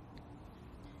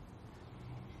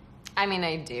 I mean,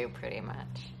 I do, pretty much.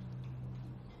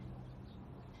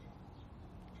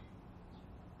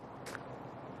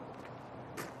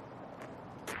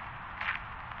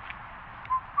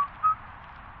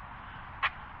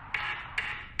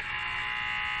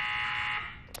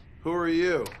 Who are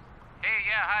you? Hey,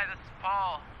 yeah, hi, this is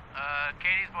Paul,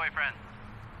 Katie's boyfriend.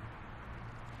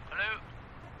 Hello?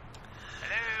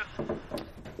 Hello?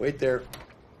 Wait there.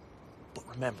 But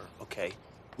remember, okay,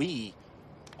 we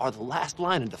are the last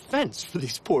line of defense for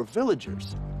these poor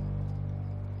villagers.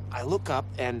 I look up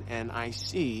and I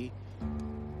see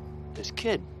this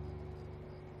kid.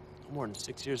 No more than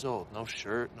 6 years old. No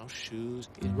shirt, no shoes.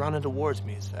 He's running towards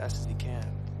me as fast as he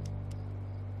can.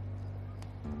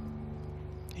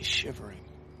 He's shivering.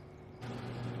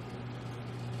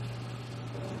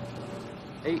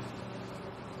 Hey,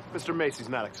 Mr. Macy's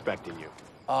not expecting you.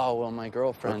 Oh, well, my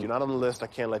girlfriend... Look, you're not on the list. I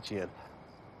can't let you in.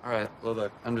 All right, well,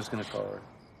 look, I'm just gonna call her.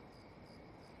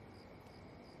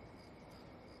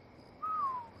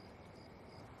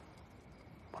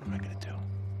 What am I gonna do?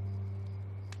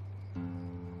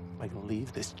 Am I gonna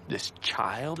leave this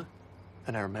child?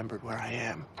 And I remembered where I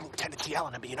am. Lieutenant's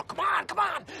yelling at me, you know, come on, you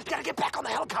gotta get back on the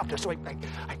helicopter. So I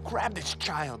grab this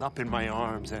child up in my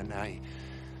arms and I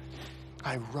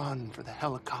run for the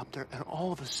helicopter, and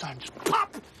all of a sudden, just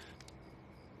pop!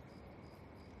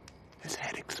 His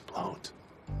head explodes.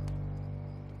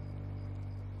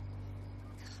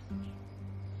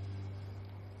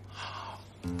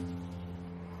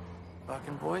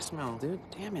 Fucking voicemail, dude.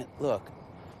 Damn it. Look,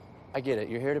 I get it.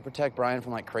 You're here to protect Brian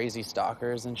from, like, crazy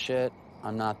stalkers and shit.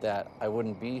 I'm not that. I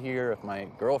wouldn't be here if my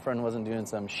girlfriend wasn't doing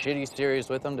some shitty series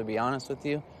with him, to be honest with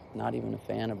you. Not even a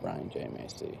fan of Brian J.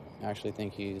 Macy. I actually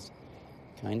think he's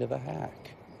kind of a hack.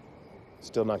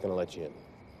 Still not gonna let you in.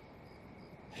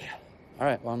 Yeah. All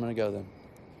right, well, I'm gonna go then.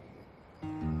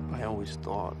 I always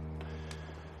thought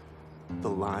the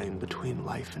line between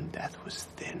life and death was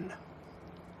thin.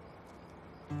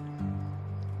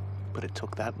 But it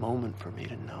took that moment for me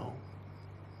to know.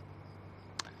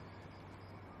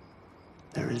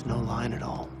 There is no line at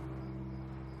all.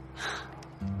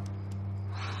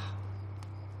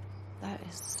 That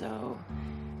is so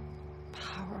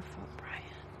powerful, Brian.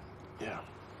 Yeah,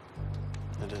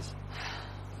 it is.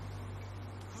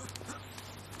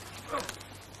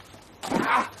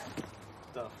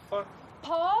 The fuck?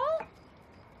 Paul?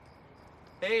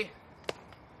 Hey.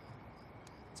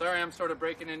 Sorry I'm sort of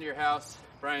breaking into your house.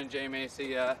 Brian J.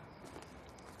 Macy,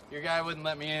 your guy wouldn't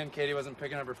let me in. Katie wasn't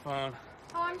picking up her phone.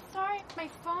 Oh, I'm sorry. My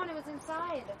phone, it was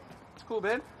inside. It's cool,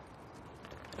 babe.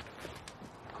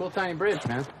 Cool tiny bridge,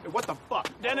 man. Hey, what the fuck?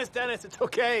 Dennis, it's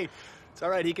okay. It's all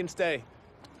right, he can stay.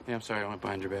 Yeah, I'm sorry I went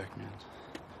behind your back, man.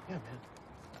 Yeah, man.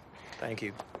 Thank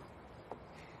you.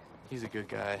 He's a good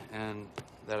guy, and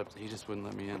he just wouldn't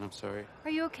let me in. I'm sorry.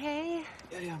 Are you okay?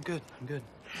 Yeah, I'm good. I'm good.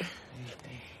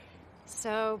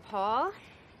 So, Paul?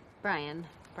 Brian,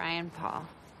 Paul.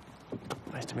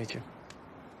 Nice to meet you.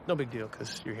 No big deal,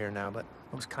 because you're here now, but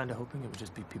I was kind of hoping it would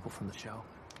just be people from the show.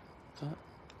 What's that?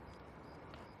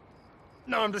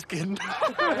 No, I'm just kidding.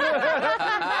 Oh,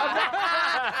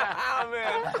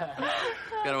 man.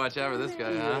 Gotta watch out for this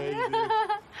guy,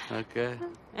 huh? Okay.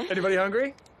 Anybody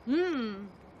hungry? Hmm.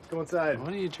 Let's go inside.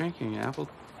 What are you drinking? Apple?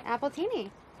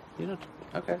 Appletini. You don't...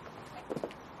 Okay.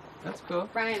 That's cool.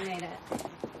 Brian made it.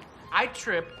 I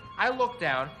trip, I look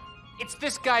down, it's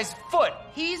this guy's foot.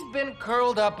 He's been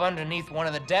curled up underneath one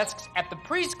of the desks at the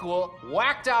preschool,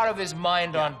 whacked out of his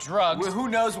mind on drugs. Well, who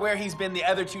knows where he's been the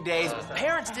other 2 days?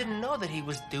 Parents didn't know that he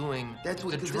was doing the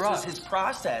This drugs. was his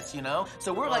process, you know?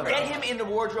 So we're like, get him in the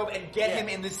wardrobe and get him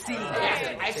in the scene.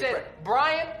 I said,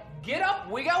 Brian, get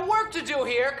up, we got work to do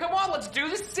here. Come on, let's do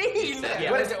the scene. Yeah.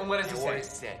 What does he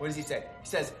say? What does he say? He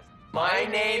says, my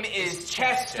name is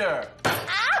Chester.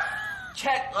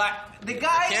 The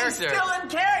guy is still in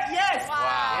character. Yes.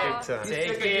 Wow. He's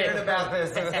sick of hearing about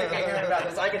this.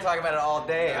 I can talk about it all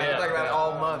day. I can talk about it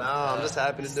all month. No, I'm just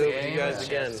happy to do it with you guys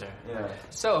again. Yeah.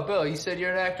 So, Bill, you said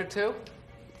you're an actor too?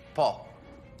 Paul.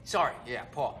 Sorry, yeah,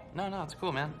 Paul. No, it's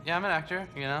cool, man. Yeah, I'm an actor,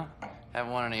 you know.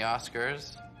 Haven't won any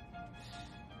Oscars.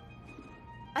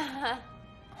 Yeah,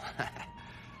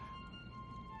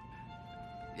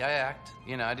 I act.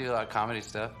 You know, I do a lot of comedy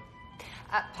stuff.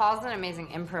 Paul's an amazing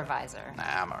improviser. Nah,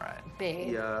 I'm all right.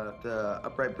 Babe. The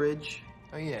upright bridge.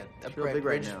 Oh, yeah. It's real big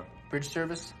right now. Bridge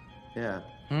service? Yeah.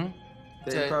 Hmm?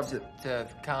 The improv. It's a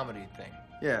comedy thing.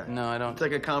 Yeah. No, I don't. It's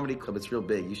like a comedy club. It's real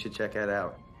big. You should check that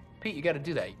out. Pete, you got to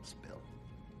do that. It's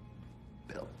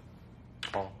Bill.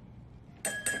 Paul.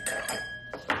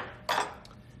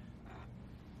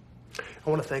 I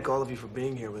want to thank all of you for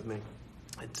being here with me.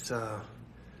 It's a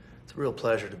real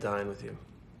pleasure to dine with you.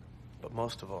 But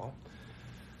most of all,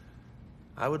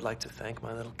 I would like to thank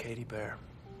my little Katie Bear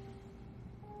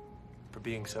for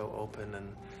being so open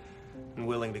and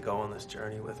willing to go on this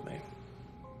journey with me.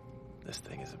 This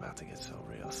thing is about to get so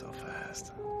real so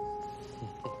fast.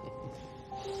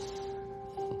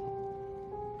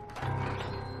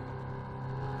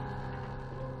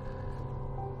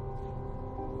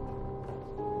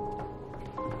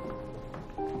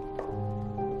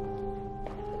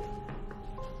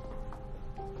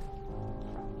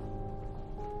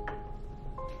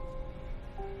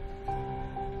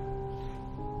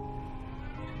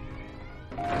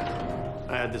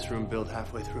 I had this room built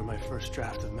halfway through my first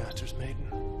draft of Master's Maiden.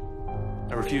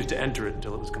 I refused to enter it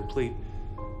until it was complete.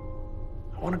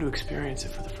 I wanted to experience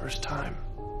it for the first time,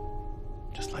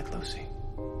 just like Lucy.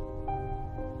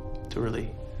 To really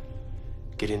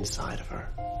get inside of her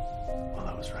while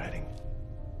I was writing.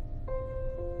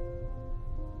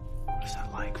 What is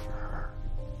that like for her?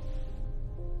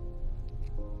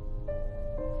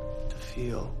 To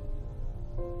feel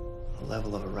a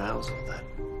level of arousal that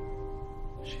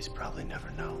she's probably never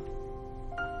known.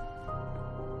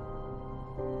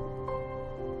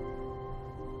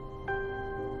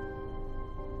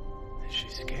 Is she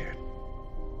scared?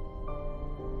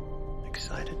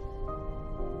 Excited?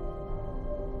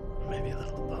 Maybe a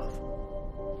little of both.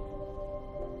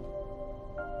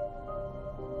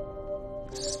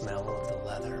 The smell of the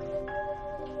leather.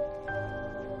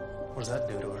 What does that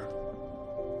do to her?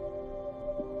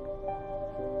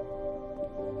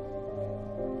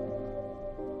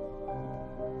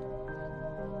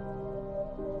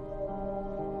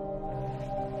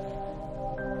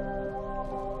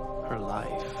 Her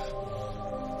life,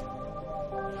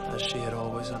 as she had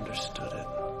always understood it,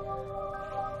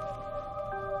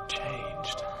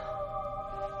 changed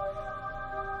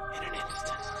in an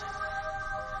instant.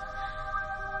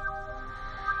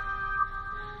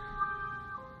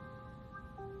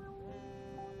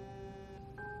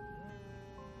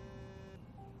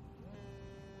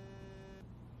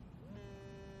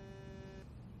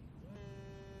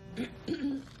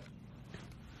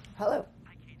 Hello.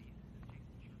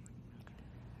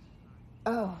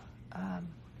 Oh,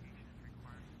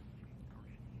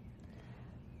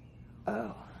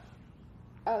 oh.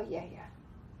 Oh, yeah, yeah.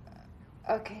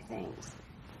 Okay, thanks.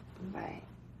 Bye.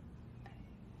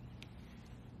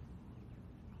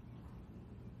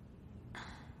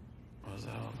 What was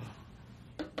that all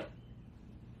about?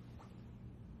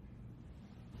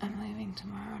 I'm leaving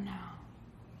tomorrow now.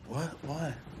 What?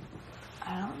 Why?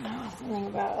 I don't know. Something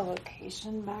about a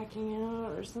location backing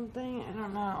out or something. I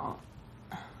don't know.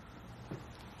 Do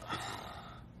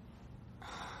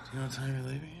you know what time you're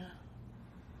leaving yet?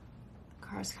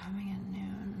 Car's coming at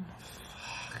noon.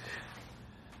 Fuck.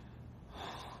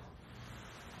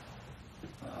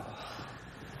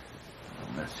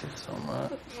 I miss you so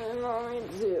much. I know, me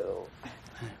too.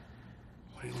 Hey,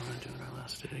 what do you want to do on our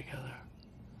last day together?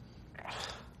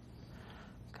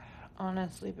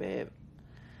 Honestly, babe,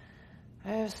 I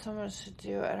have so much to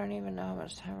do. I don't even know how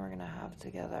much time we're gonna have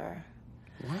together.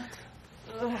 What?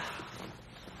 Ugh.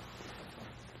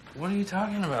 What are you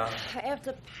talking about? I have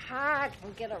to pack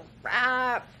and get a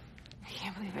wrap. I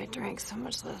can't believe I drank so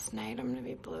much last night. I'm gonna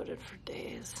be bloated for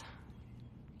days.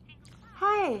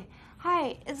 Hi.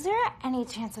 Hi. Is there any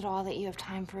chance at all that you have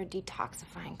time for a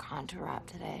detoxifying contour wrap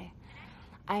today?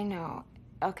 I know.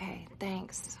 Okay,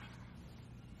 thanks.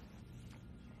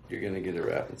 You're gonna get a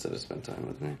wrap instead of spend time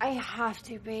with me? I have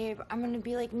to, babe. I'm gonna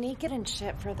be like naked and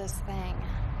shit for this thing.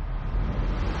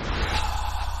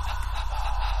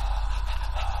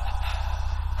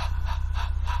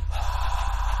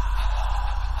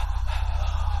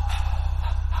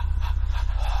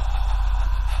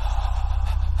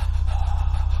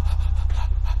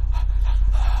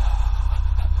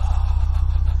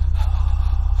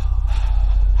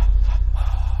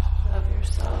 Love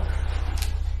yourself.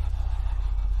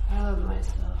 I love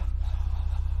myself.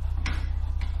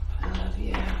 I love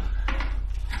you.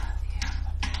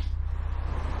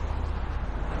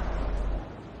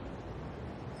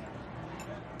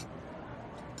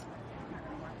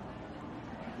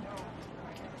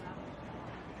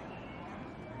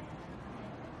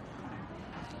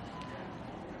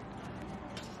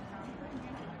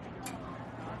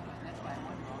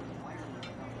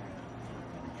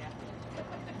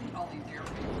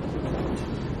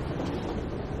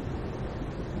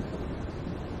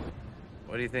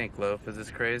 What do you think, Loaf? Is this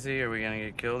crazy? Are we gonna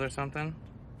get killed or something?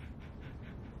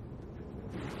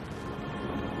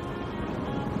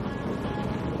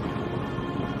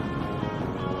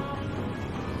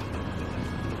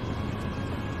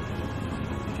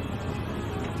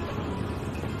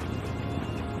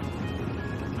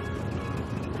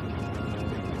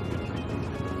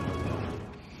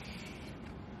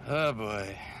 Oh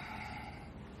boy.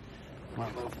 Come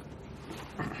on, Loaf.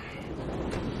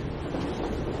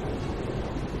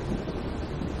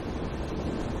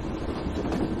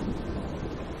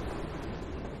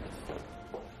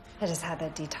 I just had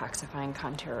that detoxifying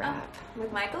contour wrap.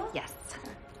 With Michael? Yes.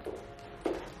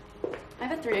 I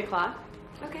have at 3 o'clock.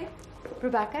 Okay.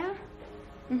 Rebecca?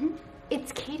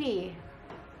 It's Katie.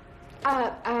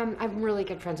 I'm really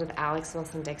good friends with Alex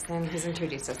Wilson-Dixon. He's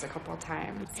introduced us a couple of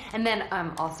times. And then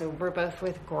also we're both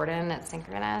with Gordon at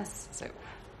Synchronous. So.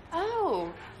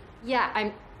 Oh. Yeah,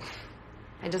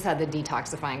 I just had the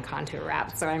detoxifying contour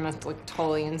wrap, so I must look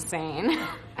totally insane.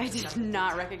 I did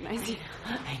not recognize you.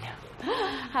 I know.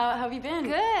 How have you been?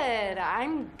 Good.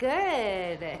 I'm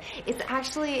good. It's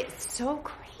actually so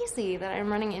crazy that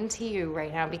I'm running into you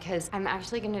right now because I'm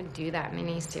actually going to do that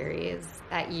mini-series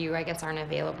that you, I guess, aren't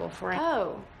available for.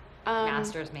 Oh.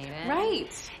 Master's Maiden.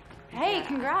 Right. Hey, Yeah.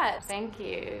 congrats. Thank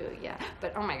you. Yeah.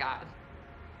 But, oh my God.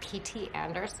 P.T.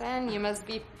 Anderson, you must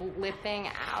be flipping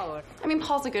out. I mean,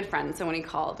 Paul's a good friend, so when he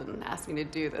called and asked me to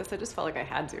do this, I just felt like I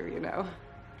had to, you know?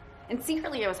 And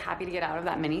secretly, I was happy to get out of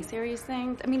that miniseries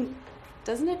thing. I mean,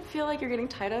 doesn't it feel like you're getting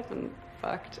tied up and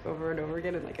fucked over and over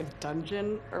again in like a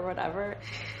dungeon or whatever?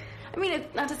 I mean,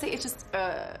 it's not to say it's just,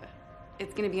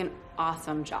 it's gonna be an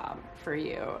awesome job for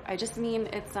you. I just mean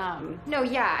it's, No,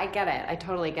 yeah, I get it. I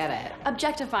totally get it.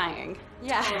 Objectifying.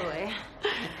 Yeah. Totally.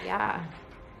 Yeah.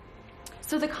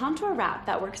 So the contour wrap,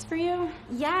 that works for you?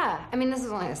 Yeah. I mean, this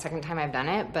is only the second time I've done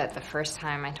it, but the first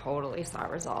time I totally saw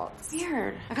results.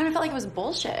 Weird. I kind of felt like it was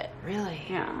bullshit. Really?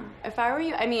 Yeah. If I were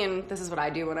you, I mean, this is what I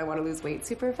do when I want to lose weight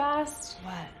super fast.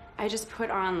 What? I just put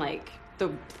on like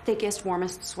the thickest,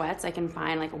 warmest sweats I can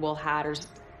find, like a wool hat or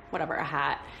whatever, a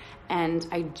hat. And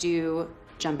I do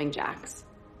jumping jacks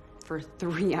for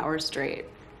 3 hours straight.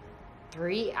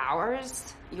 3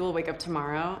 hours? You will wake up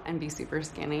tomorrow and be super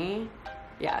skinny.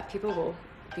 Yeah, people will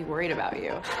be worried about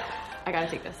you. I gotta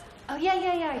take this. Oh, yeah.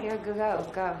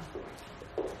 Go.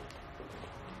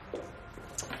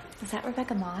 Is that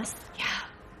Rebecca Moss?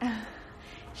 Yeah.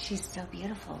 She's so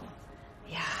beautiful.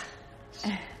 Yeah.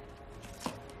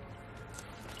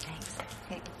 Thanks.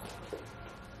 Okay.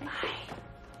 Bye.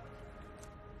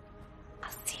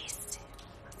 I'll see you soon.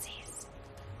 I'll see you soon.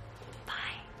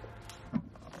 Bye.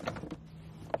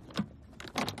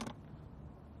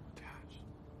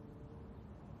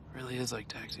 Really is like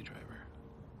Taxi Driver.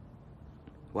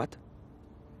 What?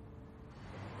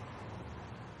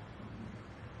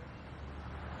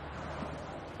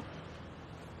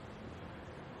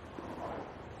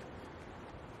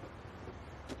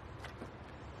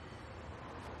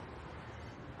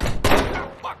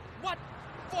 Fuck! What?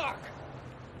 Fuck!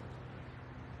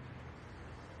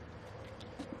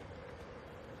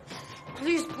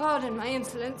 Please pardon my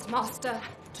insolence, master.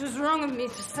 It was wrong of me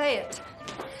to say it.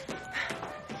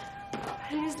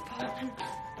 Please pardon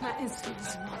my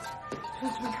insolence, master. It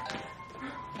was wrong.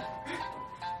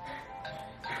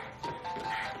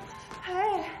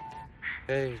 Hey.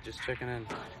 Hey, just checking in.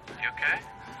 You okay?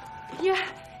 Yeah,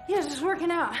 just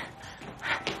working out.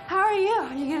 How are you?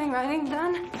 Are you getting writing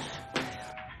done?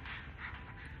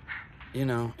 You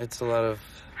know, it's a lot of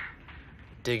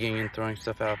digging and throwing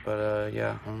stuff out, but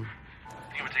yeah. You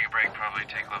would take a break, probably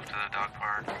take Love to the dog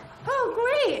park. Oh,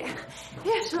 great.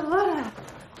 Yes, I love that.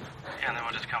 Yeah, and then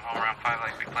we'll just come home around 5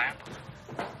 like we planned.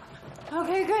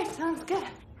 Okay, great. Sounds good. Love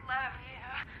you.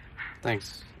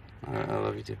 Thanks. I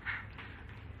love you too.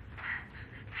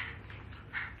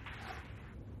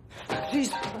 Please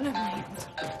pardon my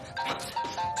insolence.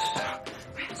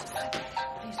 Please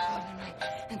pardon my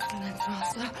insolence,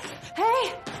 master.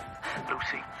 Hey!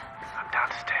 Lucy, I'm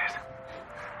downstairs.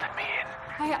 Let me in.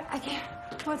 I can't.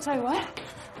 What, say what?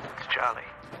 It's Charlie.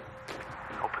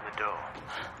 Open the door.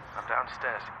 I'm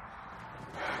downstairs.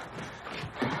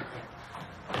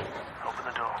 Open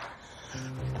the door.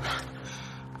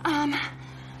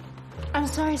 I'm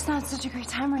sorry it's not such a great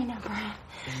time right now, Brian.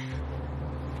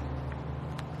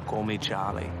 Call me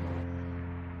Charlie.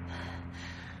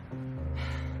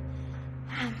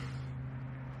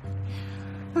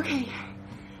 Okay.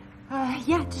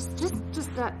 Yeah, just,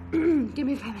 give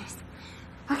me 5 minutes.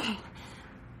 Okay.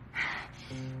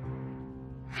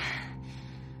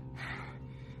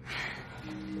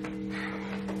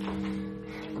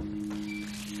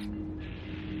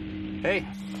 Hey.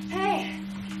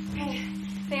 Hey,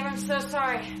 babe, I'm so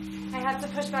sorry. I had to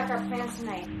push back our plans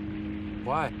tonight.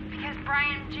 Why? Because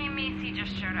Brian J. Macy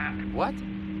just showed up. What?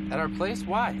 At our place?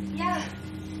 Why? Yeah,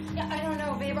 I don't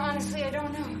know, babe. Honestly, I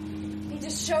don't know. He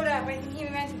just showed up. I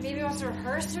think maybe wants to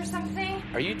rehearse or something.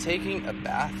 Are you taking a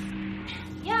bath?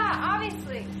 Yeah,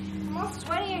 obviously. I'm all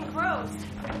sweaty and gross.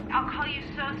 I'll call you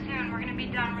so soon. We're gonna be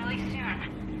done really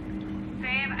soon.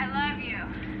 Babe, I love you.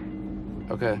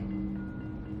 Okay.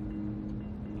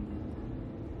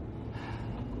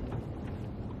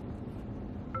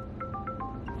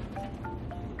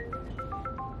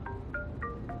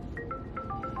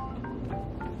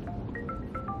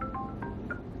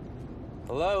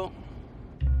 Hello?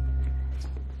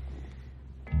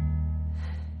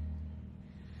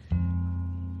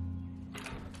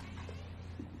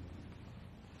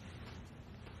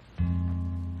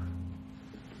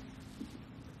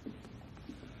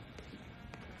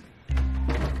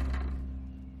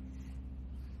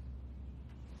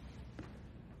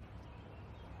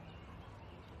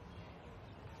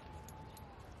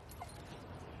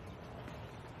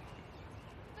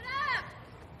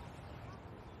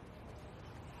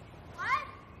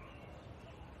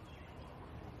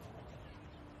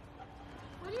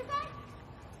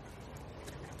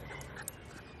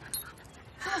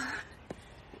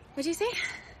 What'd you say?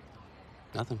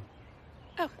 Nothing.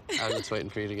 Oh. I was just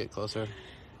waiting for you to get closer.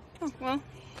 Oh, well,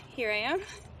 here I am.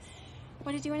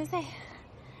 What did you want to say?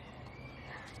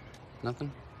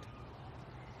 Nothing.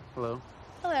 Hello.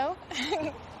 Hello.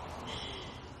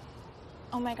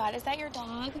 Oh my God, is that your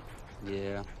dog?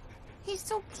 Yeah. He's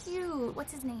so cute.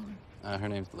 What's his name? Her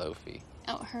name's Lofi.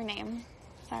 Oh, her name.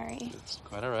 Sorry. It's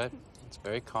quite all right. It's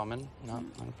very common. Not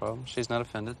a problem. She's not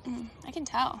offended. I can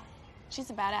tell. She's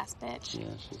a badass bitch.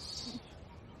 Yeah, she's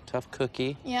a tough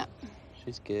cookie. Yep.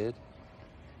 She's good.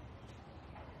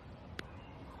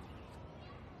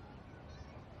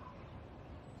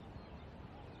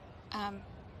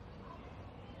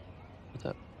 What's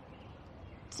up?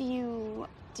 Do you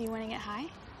want to get high?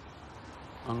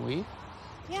 On weed?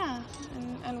 Yeah,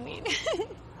 and weed.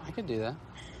 I could do that.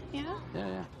 Yeah?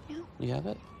 Yeah. Yeah. You have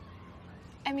it?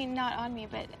 I mean, not on me,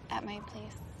 but at my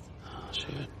place. Oh,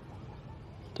 shit.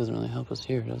 Doesn't really help us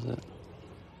here, does it?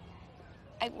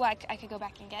 I could go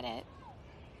back and get it.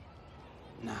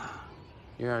 Nah.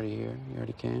 You're already here. You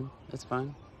already came. It's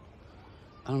fine.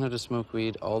 I don't have to smoke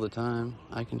weed all the time.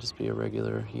 I can just be a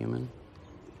regular human.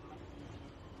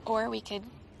 Or we could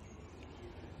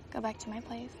go back to my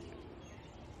place.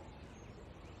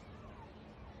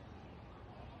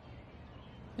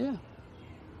 Yeah.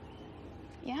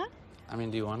 Yeah? I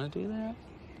mean, do you want to do that?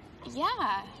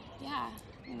 Yeah. Yeah.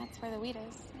 I mean, that's where the weed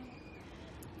is.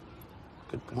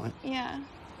 Good point. Yeah.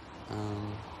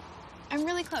 I'm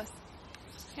really close.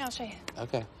 Yeah, I'll show you.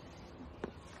 Okay.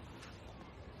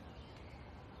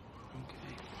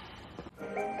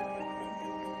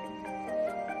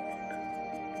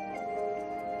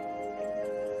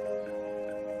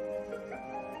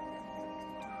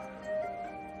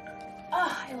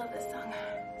 Oh, I love this song.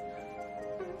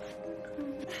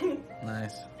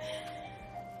 Nice.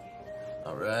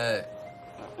 All right.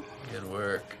 Good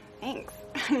work. Thanks.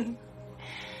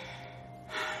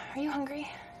 Are you hungry?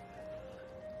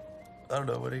 I don't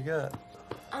know. What do you got?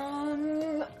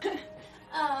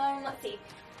 Let's see.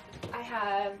 I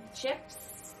have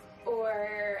chips,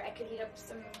 or I could heat up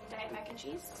some diet mac and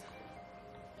cheese.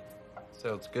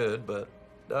 Sounds good, but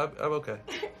I'm okay.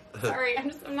 Sorry,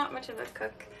 I'm not much of a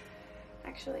cook,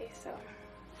 actually, so.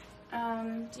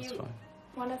 Do you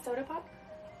want a soda pop?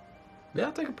 Yeah,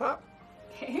 I'll take a pop.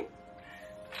 Okay.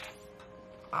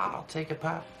 I'll take a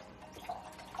pop.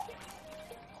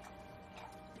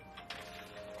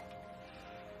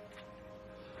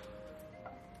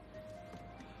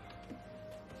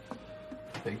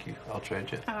 Thank you. I'll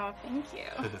trade you. Oh, thank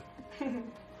you.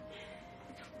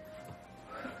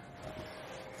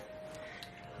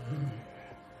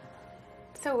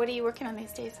 So, what are you working on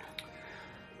these days?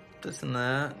 This and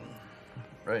that.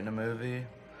 Writing a movie.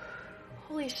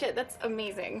 Holy shit, that's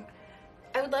amazing.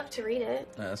 I would love to read it.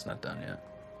 No, it's not done yet.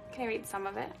 Can I read some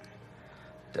of it?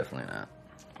 Definitely not.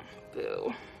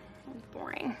 Boo. That's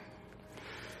boring.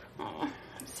 Oh,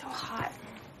 I'm so hot.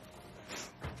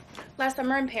 Last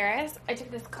summer in Paris, I took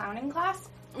this clowning class.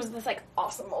 It was this like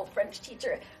awesome old French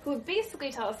teacher who would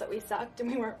basically tell us that we sucked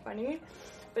and we weren't funny,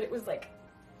 but it was like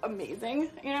amazing,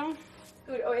 you know?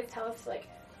 Who would always tell us to like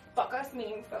fuck us,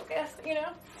 meaning focus, you know?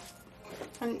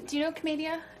 And do you know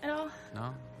Commedia at all? No,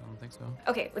 I don't think so.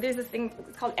 Okay, well there's this thing,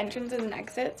 it's called entrances and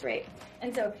exits, right?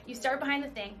 And so you start behind the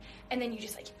thing, and then you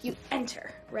just like, you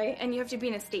enter, right? And you have to be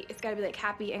in a state, it's gotta be like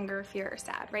happy, anger, fear, or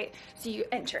sad, right? So you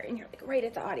enter, and you're like right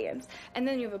at the audience. And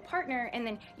then you have a partner, and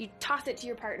then you toss it to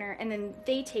your partner, and then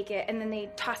they take it, and then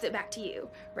they toss it back to you,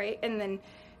 right? And then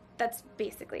that's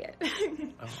basically it.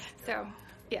 Oh. So,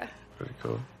 yeah. Pretty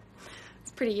cool.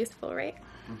 It's pretty useful, right?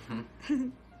 Mm-hmm.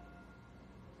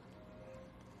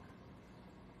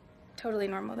 Totally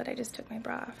normal that I just took my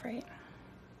bra off, right?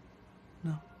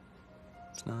 No,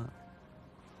 it's not.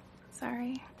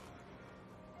 Sorry.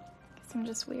 Guess I'm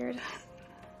just weird.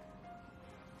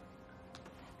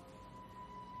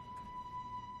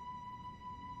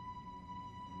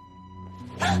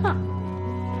 Come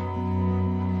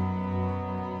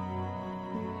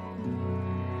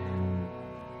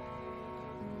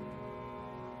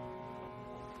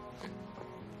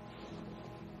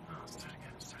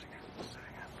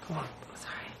on.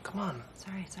 Sorry. Come on.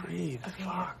 Sorry. Breathe. Okay.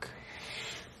 Fuck.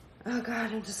 Oh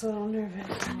God, I'm just a little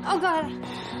nervous. Oh God.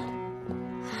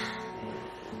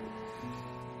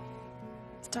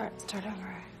 Start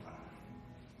over.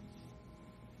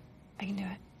 I can do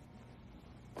it.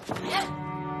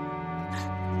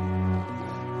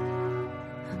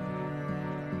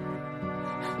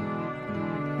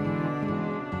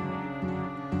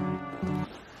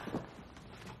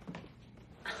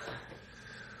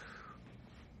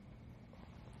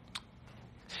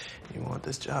 You want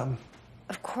this job?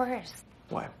 Of course,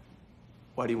 Why?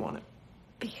 Why do you want it?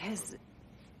 because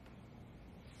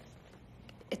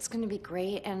it's going to be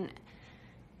great, and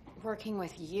working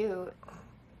with you.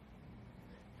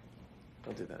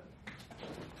 Don't do that.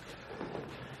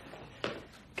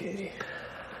 Katie.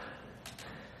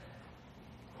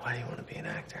 Why do you want to be an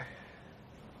actor?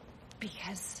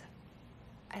 Because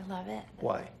I love it.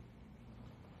 Why?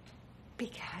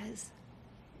 Because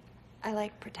I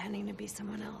like pretending to be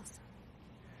someone else.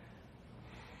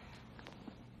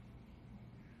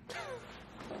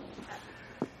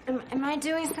 Am I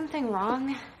doing something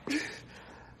wrong?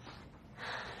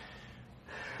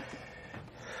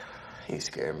 You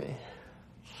scare me.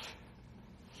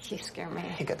 You scare me.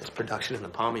 You got this production in the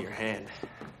palm of your hand.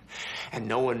 And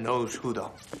no one knows who the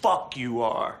fuck you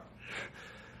are.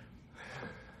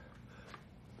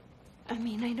 I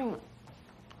mean, I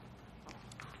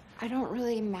don't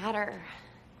really matter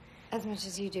as much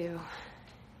as you do.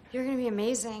 You're gonna be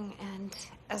amazing, and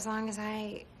as long as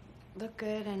I look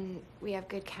good and we have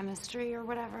good chemistry or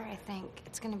whatever, I think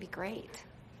it's gonna be great.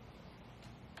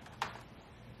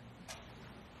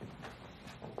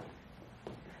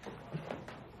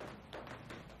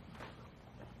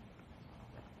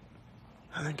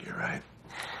 I think you're right.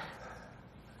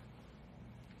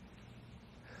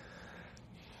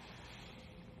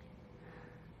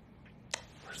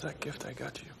 Where's that gift I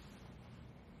got you?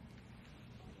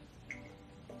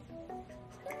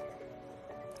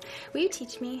 Will you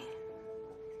teach me?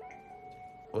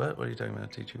 What? What are you talking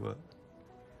about? Teach you what?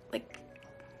 Like,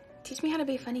 teach me how to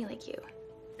be funny like you.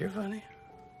 You're funny.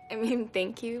 I mean,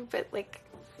 thank you, but like,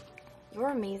 you're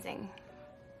amazing.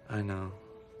 I know.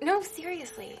 No,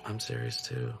 seriously. I'm serious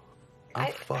too.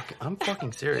 I'm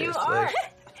fucking serious. You are. Like,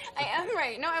 I am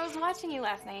right. No, I was watching you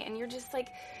last night, and you're just like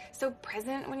so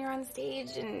present when you're on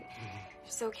stage, and you're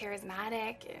so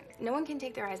charismatic. And no one can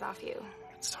take their eyes off you.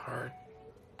 it's hard.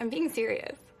 I'm being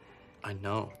serious. I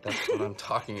know. That's what I'm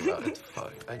talking about. It's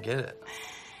fuck. I get it.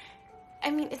 I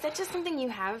mean, is that just something you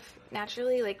have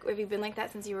naturally? Like, have you been like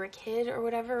that since you were a kid or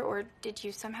whatever? Or did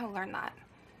you somehow learn that?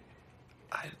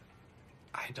 I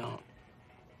don't.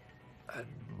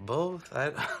 Both.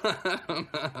 I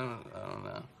don't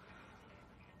know.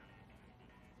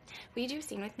 Will you do a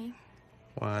scene with me?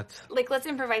 What? Like, let's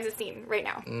improvise a scene right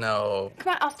now. No.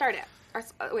 Come on, I'll start it.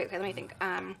 Wait, okay, let me think.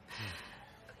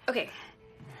 Okay.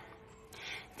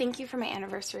 Thank you for my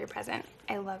anniversary present.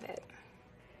 I love it.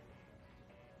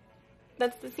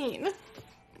 That's the scene.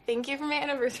 Thank you for my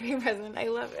anniversary present. I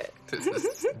love it. This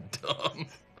is dumb.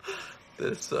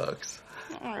 This sucks.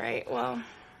 All right, well,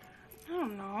 I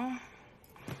don't know.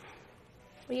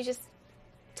 Will you just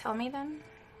tell me then?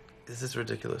 This is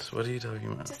ridiculous. What are you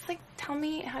talking about? Just like tell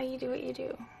me how you do what you do.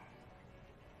 You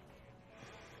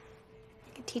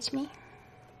can teach me.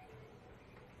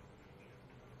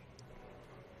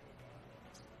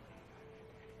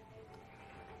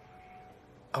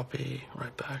 I'll be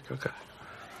right back, okay?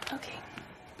 Okay.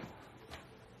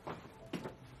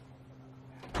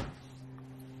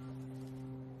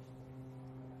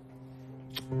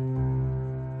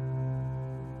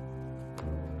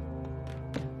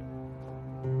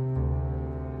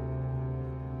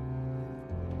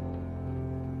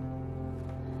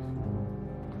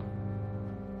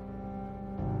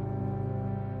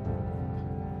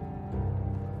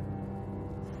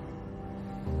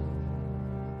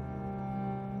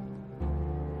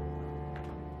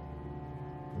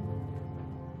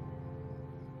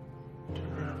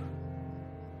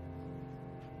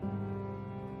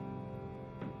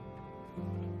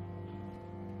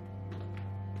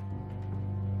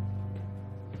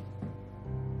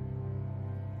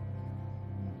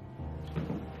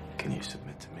 Can you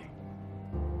submit to me?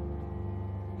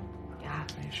 Yeah.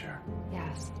 Are you sure?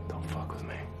 Yes. Don't fuck with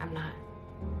me. I'm not.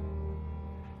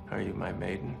 Are you my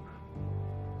maiden?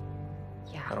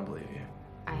 Yeah. I don't believe you.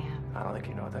 I am. I don't think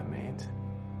you know what that means.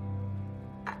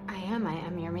 I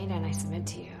am your maiden. I submit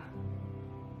to you.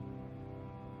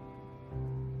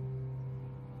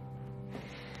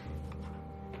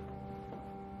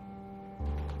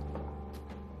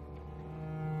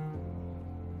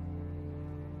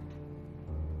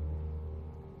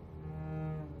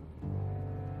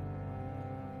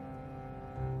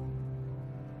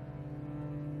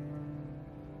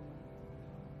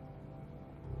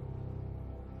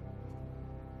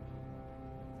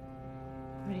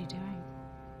 What are you doing?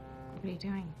 What are you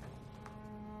doing?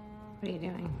 What are you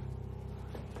doing?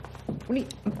 What are you...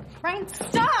 Brian,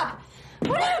 stop!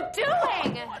 What are you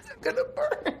doing? I'm gonna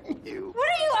burn you. What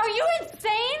are you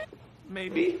insane?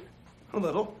 Maybe. A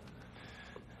little.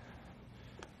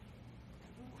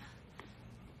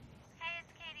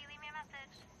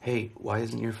 Hey, why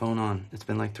isn't your phone on? It's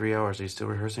been like 3 hours. Are you still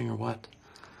rehearsing or what?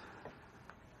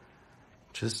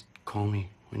 Just call me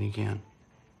when you can,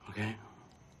 okay?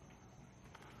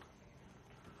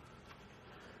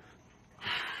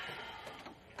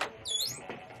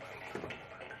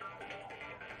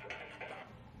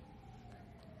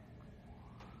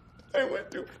 I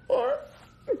went too far.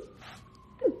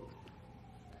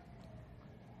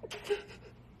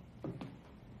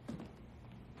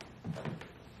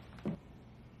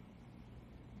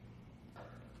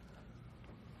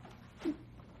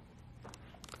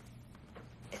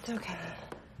 It's okay.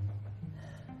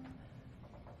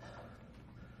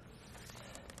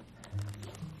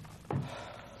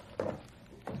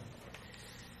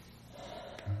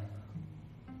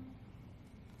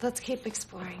 Let's keep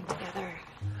exploring together.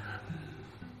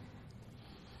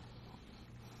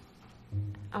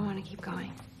 I want to keep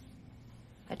going.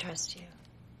 I trust you.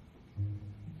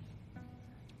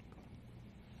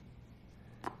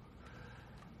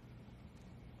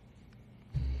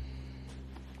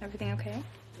 Everything okay?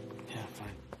 Yeah,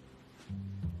 fine.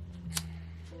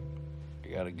 I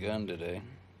got a gun today.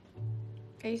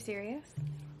 Are you serious?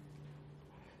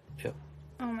 Yep.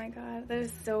 Oh my god, that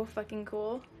is so fucking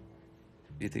cool.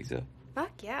 You think so?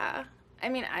 Fuck yeah. I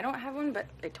mean, I don't have one, but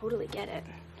I totally get it.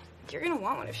 You're gonna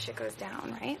want one if shit goes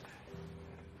down, right?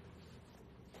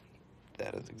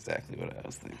 That is exactly what I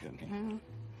was thinking. Mm-hmm.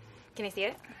 Can I see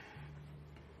it?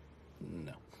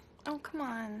 No. Oh, come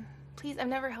on. Please, I've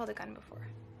never held a gun before.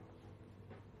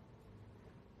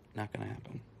 Not gonna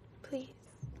happen. Please.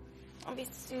 I'll be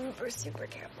super, super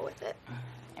careful with it.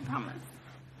 I promise.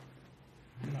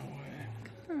 No way.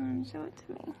 Come on, show it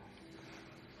to me.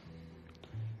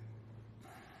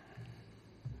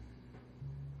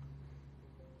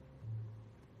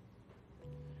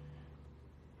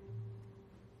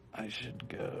 I should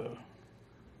go.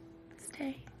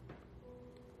 Stay.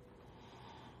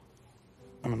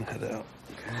 I'm gonna head out.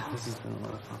 Okay, this has been a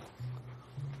lot of fun.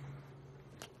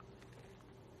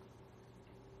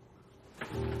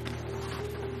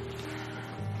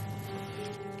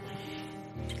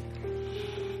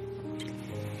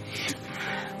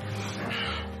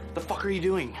 The fuck are you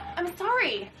doing? I'm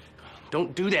sorry.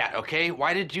 Don't do that, okay?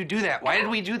 Why did you do that? Why did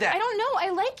we do that? I don't know. I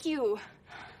like you.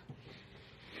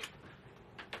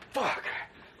 Fuck.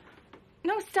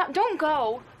 No, stop. Don't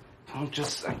go. I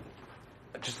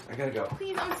gotta go.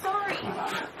 Please, I'm sorry.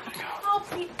 Oh,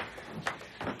 please.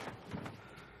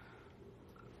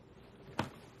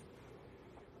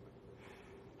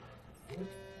 Do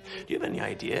you have any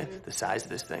idea the size of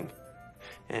this thing?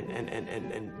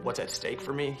 And what's at stake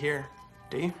for me here?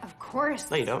 Do you? Of course.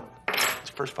 No, you don't. It's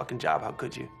your first fucking job. How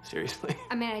could you? Seriously.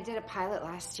 I mean, I did a pilot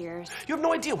last year. You have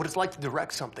no idea what it's like to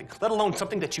direct something, let alone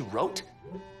something that you wrote.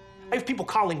 I have people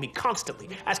calling me constantly,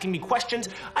 asking me questions.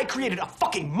 I created a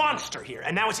fucking monster here,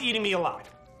 and now it's eating me alive.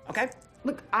 Okay?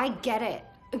 Look, I get it.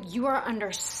 You are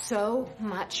under so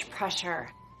much pressure.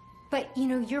 But, you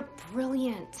know, you're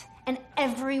brilliant, and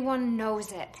everyone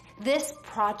knows it. This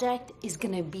project is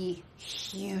gonna be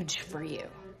huge for you.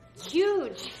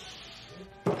 Huge!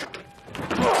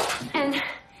 And,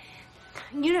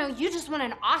 you know, you just won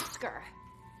an Oscar.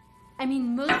 I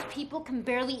mean, most people can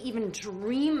barely even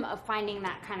dream of finding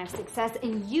that kind of success,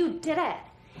 and you did it.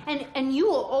 And you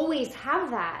will always have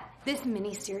that. This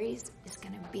miniseries is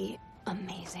gonna be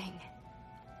amazing.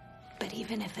 But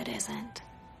even if it isn't,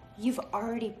 you've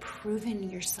already proven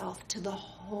yourself to the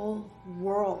whole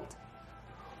world.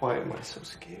 Why am I so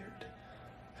scared?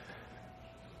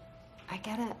 I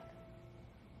get it.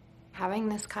 Having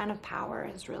this kind of power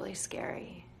is really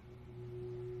scary.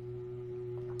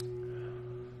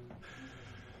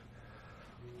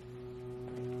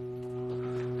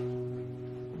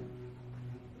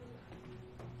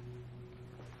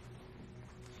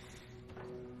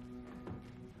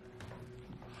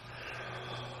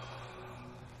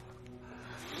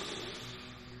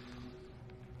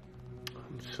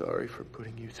 I'm sorry for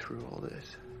putting you through all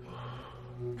this.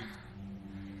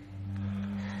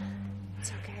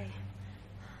 It's okay.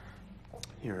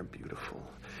 You're a beautiful,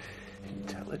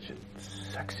 intelligent,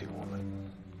 sexy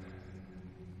woman.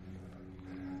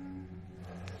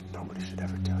 Nobody should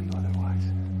ever tell you otherwise.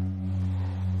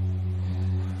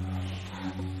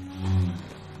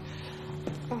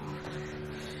 Oh.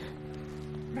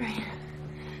 Brian,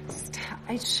 stop.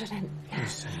 I shouldn't. You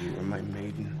said you were my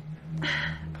maiden.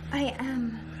 I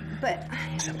am, but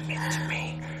Submit to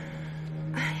me.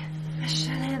 I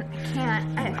shouldn't. I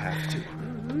can't. You have to.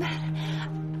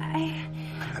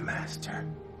 I'm the master.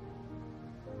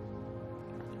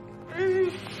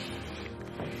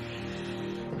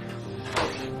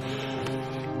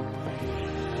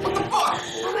 What the fuck?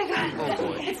 Oh my god. Oh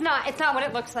boy. It's not what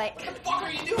it looks like. What the fuck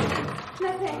are you doing?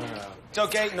 Nothing. It's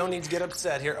okay. No need to get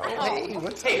upset here. Oh, hey,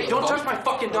 what's Hey, don't touch my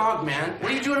fucking dog, man.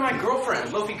 What are you doing to my girlfriend?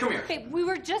 Lofi, come here. Hey, we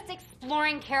were just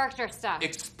exploring character stuff.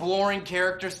 Exploring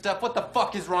character stuff? What the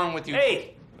fuck is wrong with you?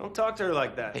 Hey, don't talk to her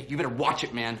like that. Hey, you better watch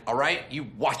it, man, all right? You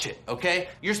watch it, okay?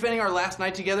 You're spending our last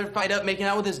night together, fight up, making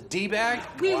out with this D-bag?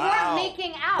 We weren't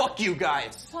making out. Fuck you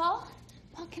guys. Paul,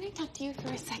 can I talk to you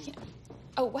for a second?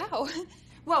 Oh, wow.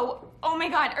 Whoa. Oh, my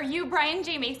God. Are you Brian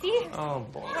J. Macy? Oh,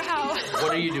 boy. Wow.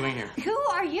 What are you doing here? Who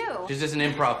are you? She's just an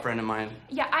improv friend of mine.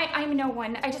 Yeah, I'm no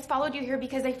one. I just followed you here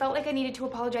because I felt like I needed to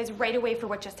apologize right away for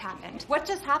what just happened. What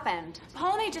just happened?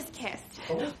 Paul and I just kissed.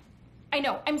 I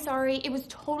know, I'm sorry. It was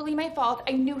totally my fault.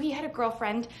 I knew he had a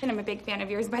girlfriend. And I'm a big fan of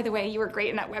yours, by the way. You were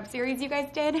great in that web series you guys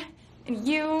did. And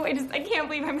I can't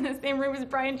believe I'm in the same room as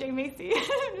Brian J. Macy.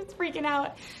 I'm just freaking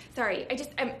out. Sorry. I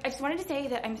just wanted to say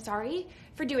that I'm sorry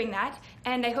for doing that,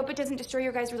 and I hope it doesn't destroy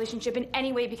your guys' relationship in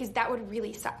any way because that would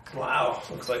really suck. Wow,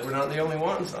 looks like we're not the only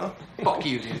ones, huh? Fuck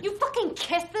you, dude. You fucking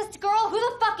kissed this girl? Who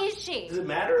the fuck is she? Does it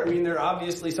matter? I mean, there's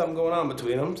obviously something going on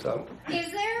between them, so. Is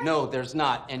there? No, there's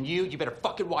not. And you better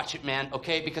fucking watch it, man,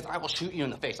 okay? Because I will shoot you in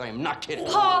the face. I am not kidding.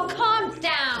 Paul, calm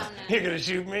down. You're gonna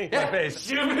shoot me? Yeah. My face.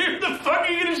 Shoot me? What the fuck are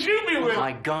you gonna shoot me with?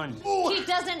 My gun. He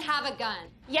doesn't have a gun.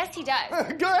 Yes, he does.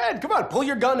 Go ahead, come on, pull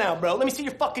your gun out, bro. Let me see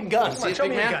your fucking gun. Come on, show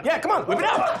me your gun. Yeah, come on, whip it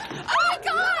out. Oh my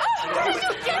god! How did you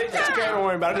get that? It's okay, don't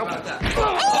worry about it. Oh my god!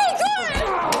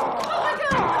 Oh my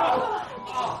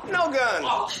god! No gun.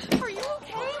 Are you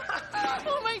okay?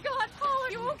 Oh my god, Paul,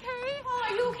 are you okay? Paul,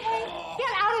 are you okay?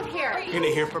 Get out of here! You're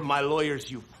gonna hear from my lawyers,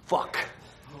 you fuck.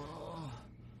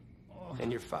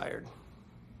 And you're fired.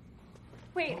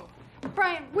 Wait,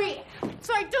 Brian, wait.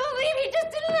 Sorry, don't leave. He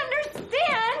just didn't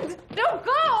understand. Don't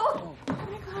go. Oh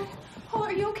my god. Paul,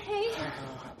 are you okay?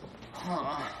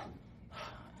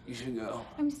 You should go.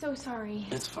 I'm so sorry.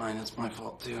 It's fine. It's my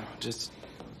fault too. Just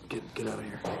get out of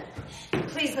here.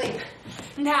 Please leave.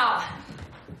 Now.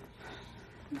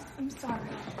 I'm sorry.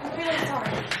 I'm really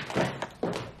sorry.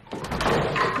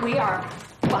 We are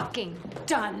fucking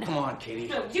done. Come on, Katie.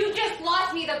 No, you just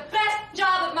lost me the best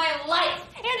job of my life,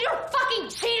 and you're fucking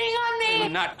cheating on me.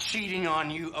 I'm not cheating on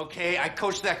you, okay? I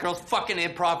coached that girl's fucking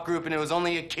improv group and it was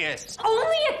only a kiss.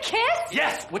 Only a kiss?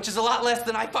 Yes, which is a lot less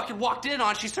than I fucking walked in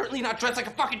on. She's certainly not dressed like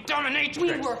a fucking dominatrix.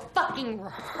 We were fucking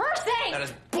rehearsing. That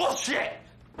is bullshit.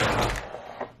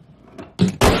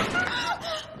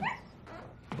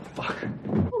 Fuck.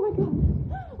 Oh my god.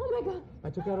 Oh my god. I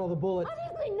took out all the bullets.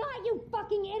 Obviously not, you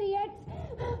fucking idiot.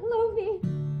 Lovi.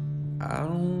 I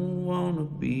don't wanna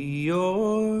be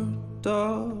your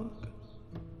dog.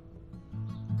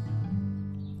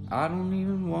 I don't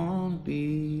even wanna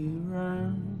be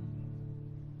around.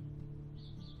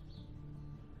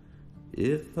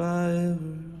 If I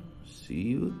ever see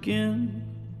you again,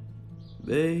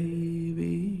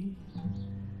 baby,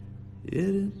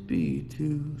 it'd be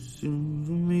too soon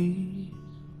for me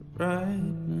right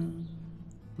now.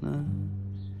 Nah.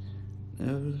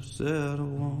 Never said I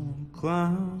wanna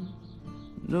climb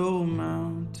no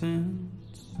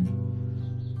mountains.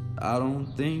 I don't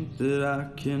think that I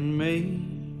can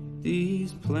make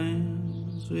these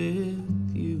plans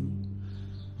with you.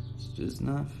 It's just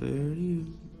not fair to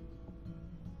you.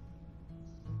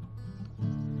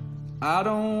 I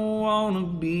don't wanna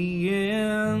be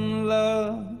in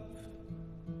love.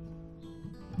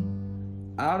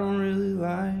 I don't really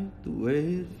like the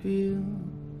way it feels.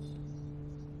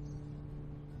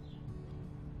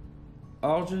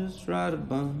 I'll just write a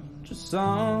bunch of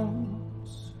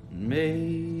songs, and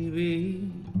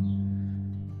maybe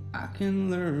I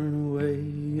can learn a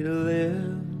way to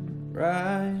live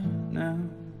right now.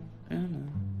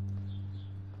 And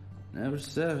I never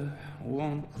said I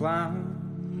won't climb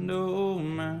no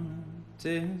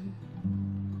mountain.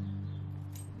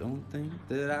 Don't think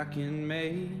that I can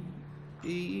make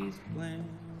these plans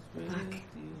with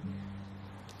you.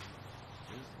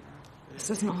 This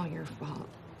isn't all your fault.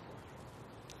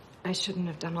 I shouldn't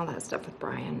have done all that stuff with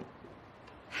Brian.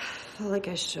 I feel like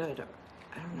I should.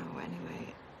 I don't know,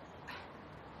 anyway.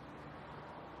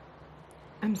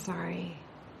 I'm sorry.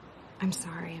 I'm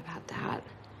sorry about that.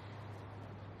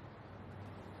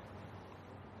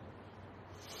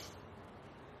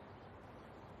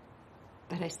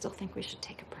 But I still think we should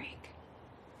take a break.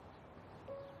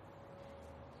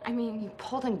 I mean, you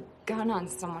pulled a gun on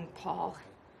someone, Paul.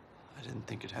 I didn't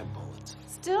think it had bullets.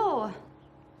 Still.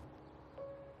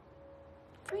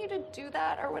 For you to do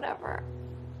that or whatever.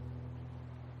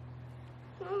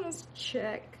 Oh, this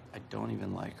chick. I don't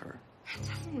even like her. It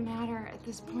doesn't matter at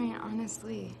this point,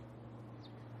 honestly.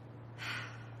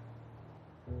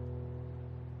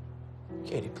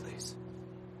 Katie, please.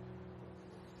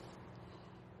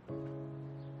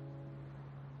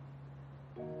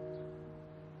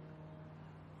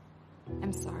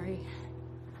 I'm sorry.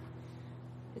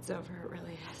 It's over, it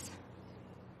really is.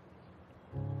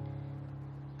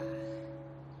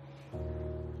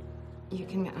 You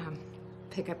can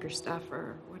pick up your stuff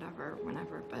or whatever,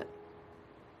 whenever, but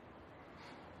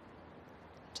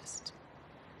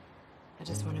I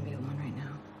just want to be alone right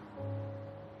now.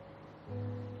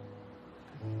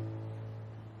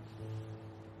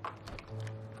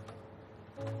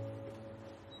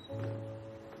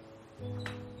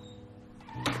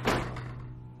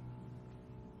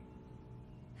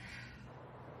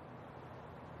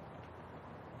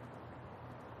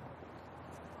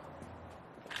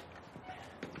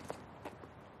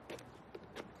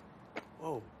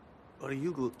 Whoa, buddy,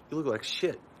 you look like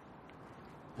shit.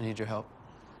 I need your help.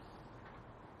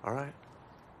 All right.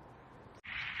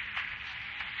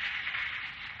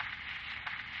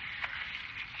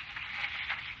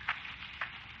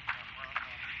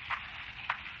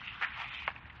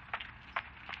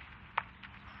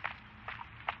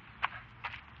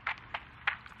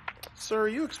 Sir, are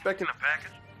you expecting a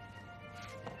package?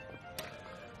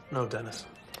 No, Dennis.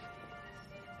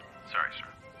 Sorry, sir.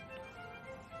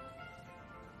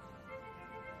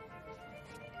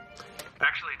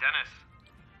 Actually, Dennis,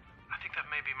 I think that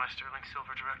may be my sterling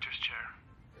silver director's chair.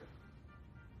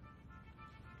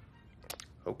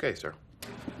 Okay, sir.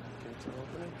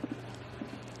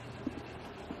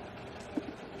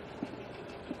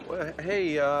 Well,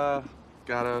 hey,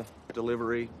 got a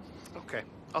delivery. Okay,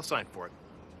 I'll sign for it.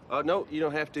 No, you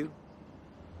don't have to.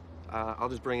 I'll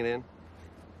just bring it in.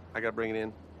 I gotta bring it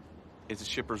in. It's a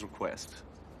shipper's request.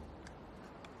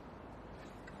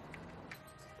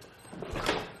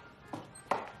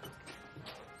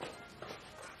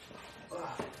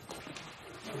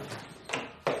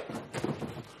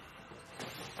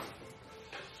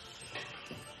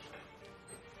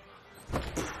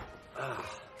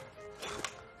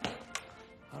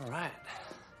 All right.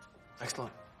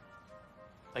 Excellent.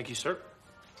 Thank you, sir.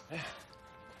 Yeah.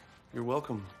 You're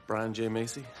welcome, Brian J.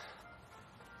 Macy.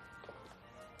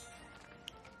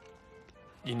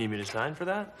 You need me to sign for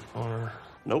that? Or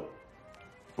Nope.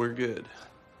 We're good.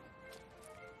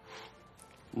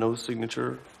 No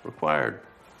signature required.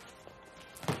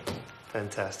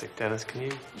 fantastic. Dennis, can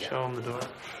you show him the door?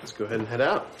 Let's go ahead and head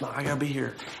out. No, I gotta be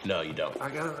here. No, you don't. I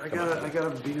gotta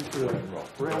be with the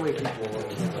railway people.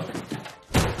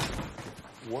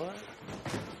 What?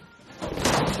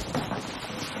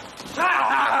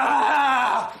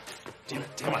 Damn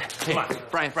it, come on. Come on.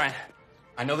 Brian.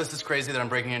 I know this is crazy that I'm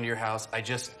breaking into your house. I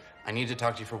need to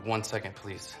talk to you for 1 second,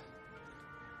 please.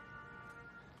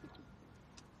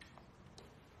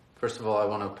 First of all, I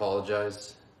want to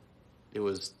apologize. It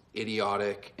was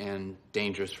idiotic and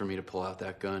dangerous for me to pull out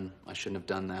that gun. I shouldn't have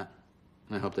done that.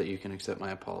 And I hope that you can accept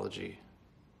my apology.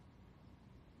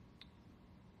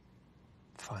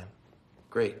 Fine.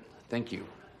 Great. Thank you.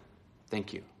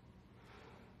 Thank you.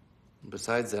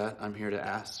 Besides that, I'm here to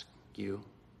ask you,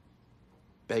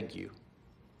 beg you,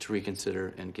 to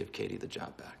reconsider and give Katie the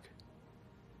job back.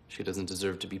 She doesn't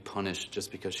deserve to be punished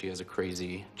just because she has a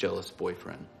crazy, jealous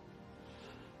boyfriend.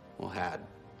 Well, had.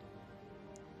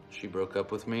 She broke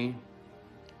up with me,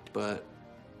 but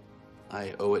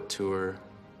I owe it to her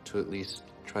to at least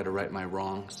try to right my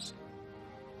wrongs.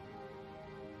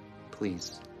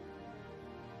 Please,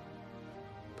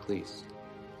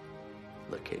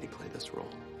 let Katie play this role.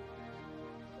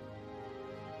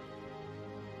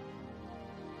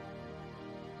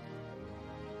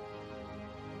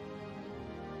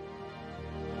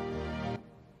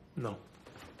 No.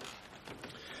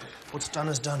 What's done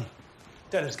is done.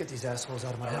 Dennis, get these assholes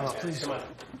out of my house, please. Come on.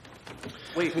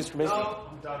 Wait, Mr. Mason. No,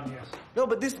 I'm done, yes. No,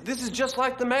 but this is just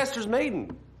like the Master's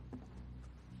Maiden.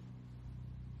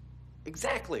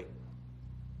 Exactly.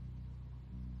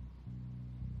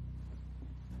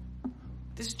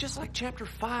 This is just like chapter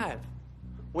 5,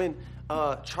 when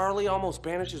Charlie almost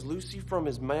banishes Lucy from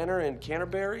his manor in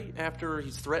Canterbury after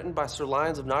he's threatened by Sir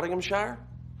Lyons of Nottinghamshire.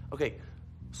 Okay,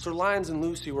 Sir Lyons and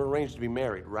Lucy were arranged to be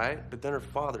married, right? But then her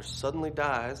father suddenly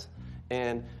dies,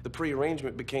 and the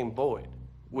pre-arrangement became void,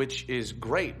 which is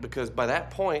great because by that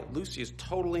point, Lucy is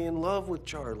totally in love with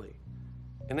Charlie.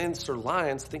 And then Sir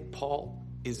Lyons think Paul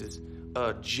is this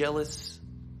jealous,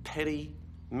 petty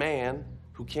man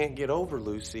who can't get over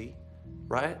Lucy,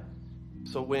 right?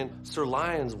 So when Sir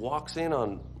Lyons walks in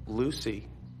on Lucy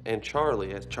and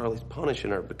Charlie, as Charlie's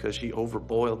punishing her because she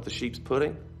overboiled the sheep's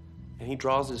pudding, and he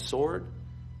draws his sword,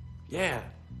 yeah,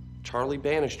 Charlie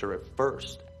banished her at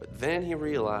first, but then he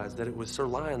realized that it was Sir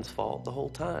Lyons' fault the whole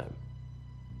time.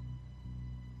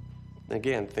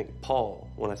 Again, think Paul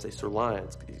when I say Sir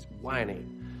Lyons, because he's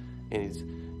whining and he's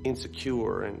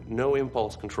insecure and no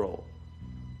impulse control,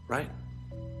 right?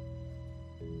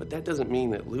 But that doesn't mean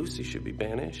that Lucy should be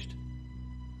banished.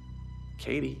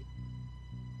 Katie.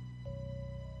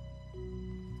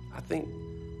 I think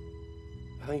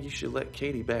you should let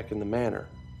Katie back in the manor.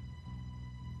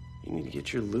 You need to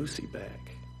get your Lucy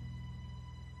back.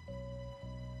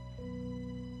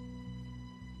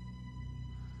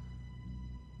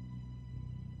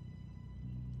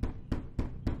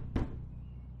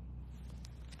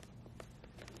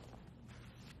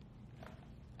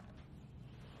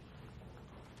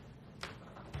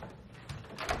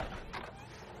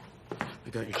 I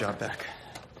got your job back.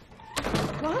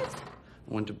 What? I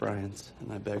went to Brian's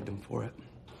and I begged him for it.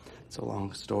 It's a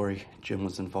long story. Jim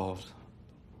was involved.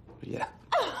 But yeah.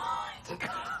 Oh, my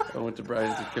God. I went to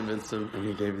Brian's to convince him and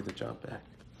he gave you the job back.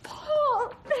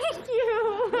 Paul, thank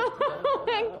you. Oh,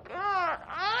 my God.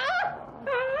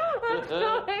 That's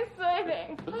so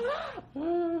exciting.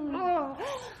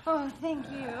 Oh, thank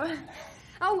you.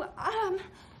 Oh,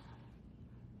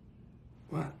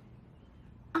 What?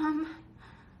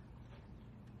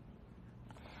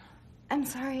 I'm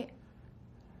sorry.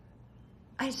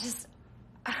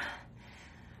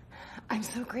 I'm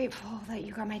so grateful that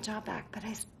you got my job back, but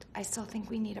I still think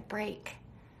we need a break.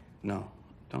 No,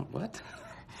 don't what?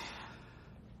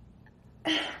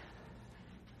 We've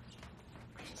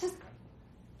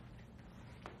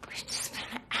just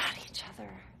been at each other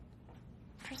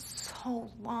for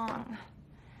so long.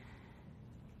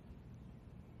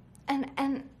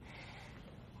 And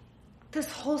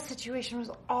this whole situation was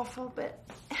awful, but,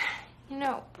 you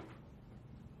know,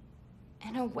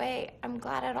 in a way, I'm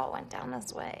glad it all went down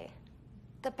this way.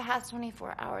 The past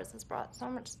 24 hours has brought so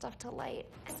much stuff to light,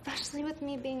 especially with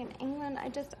me being in England. I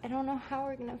don't know how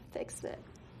we're gonna fix it.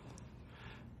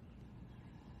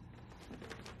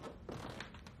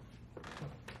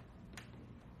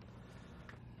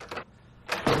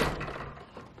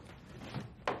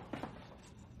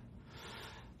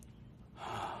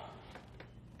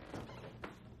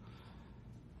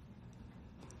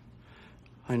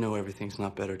 I know everything's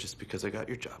not better just because I got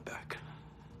your job back.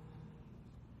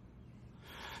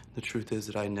 The truth is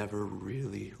that I never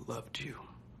really loved you.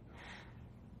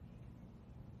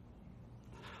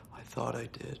 I thought I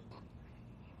did.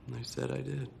 And I said I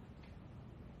did.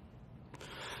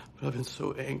 But I've been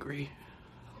so angry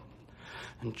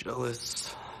and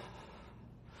jealous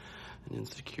and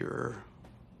insecure.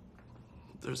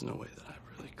 There's no way that I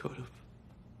really could have.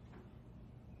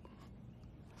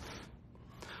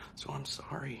 So I'm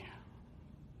sorry.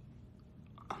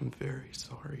 I'm very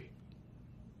sorry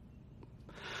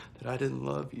that I didn't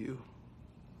love you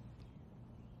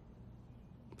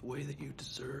the way that you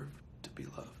deserve to be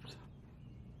loved.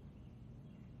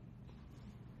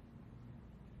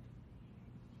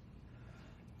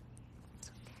 It's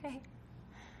okay.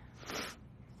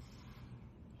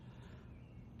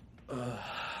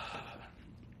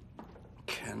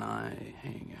 Can I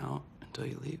hang out until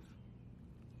you leave?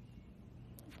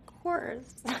 Of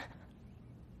course. Well,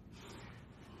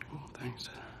 thanks.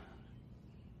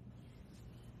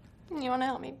 You want to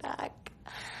help me back?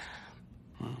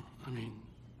 Well, I mean,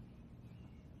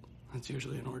 that's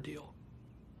usually an ordeal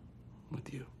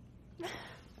with you.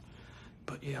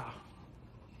 But yeah,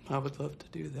 I would love to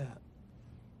do that.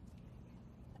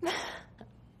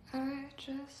 I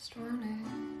just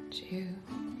wanted you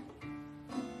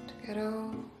to get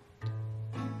old,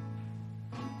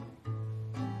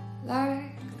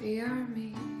 like the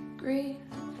army green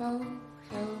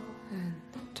Volvo and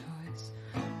the toys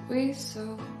we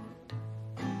sold,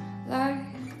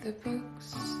 like the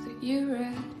books that you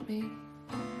read me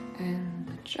and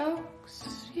the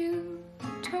jokes you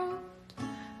told.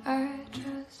 I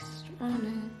just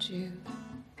wanted you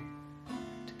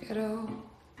to get old.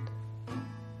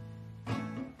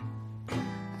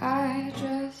 I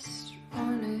just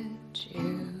wanted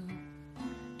you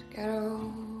to get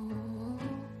old,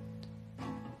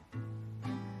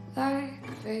 like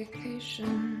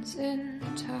vacations in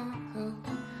Tahoe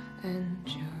and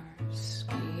your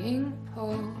skiing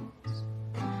poles,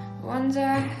 the ones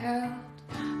I held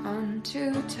on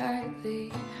too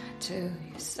tightly till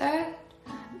you said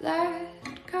let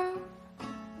go.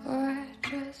 Oh, I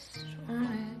just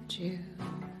wanted you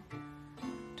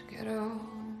to get old.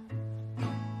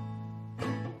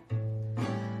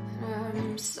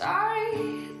 I'm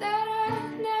sorry that I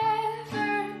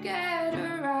never get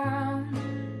around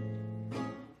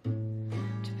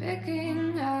to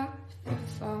picking up the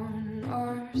phone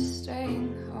or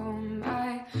staying home.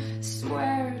 I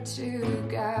swear to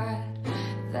God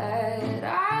that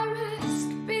I must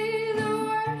be the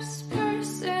worst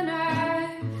person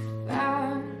I've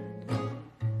found.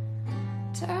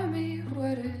 Tell me,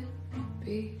 would it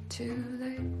be too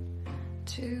late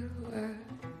to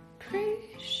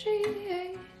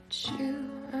appreciate you?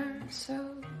 I'm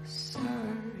so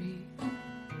sorry.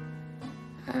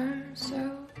 I'm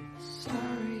so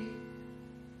sorry.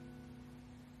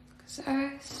 'Cause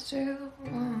I still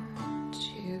want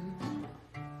you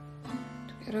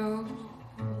to get old.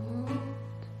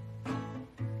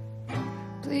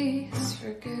 Please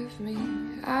forgive me.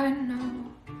 I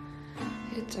know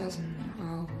it doesn't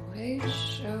always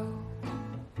show,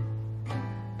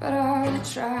 but I'll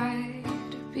try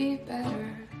to be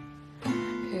better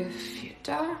if you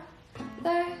don't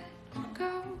let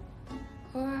go.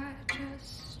 Oh, I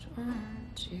just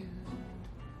want you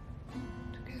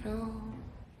to get old.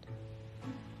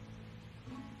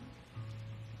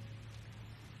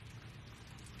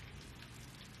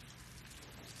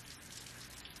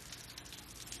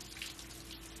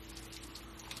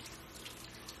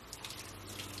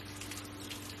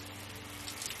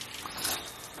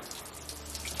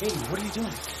 Katie, what are you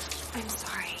doing? I'm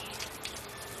sorry.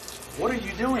 What are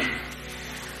you doing?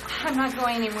 I'm not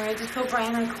going anywhere. I just told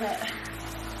Brian I quit.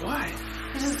 Why?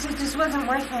 It just wasn't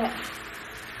worth it.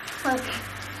 Look,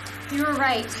 you were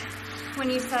right when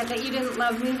you said that you didn't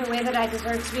love me the way that I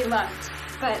deserved to be loved.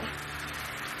 But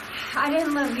I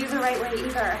didn't love you the right way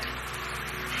either.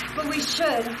 But we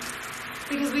should,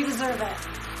 because we deserve it.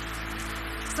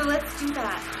 So let's do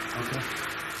that. Okay.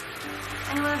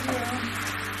 I love you.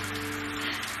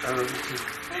 I love you too.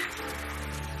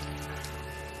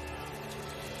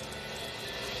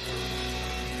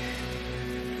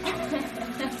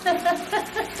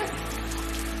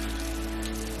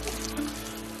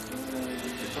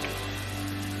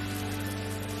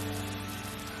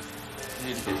 You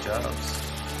need to get jobs.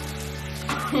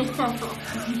 Hey,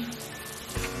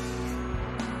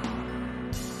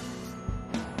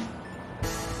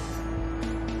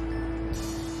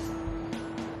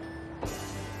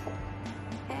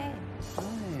 Hi.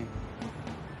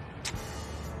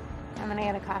 I'm gonna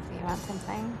get a coffee. You want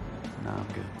something? No, I'm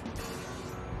good.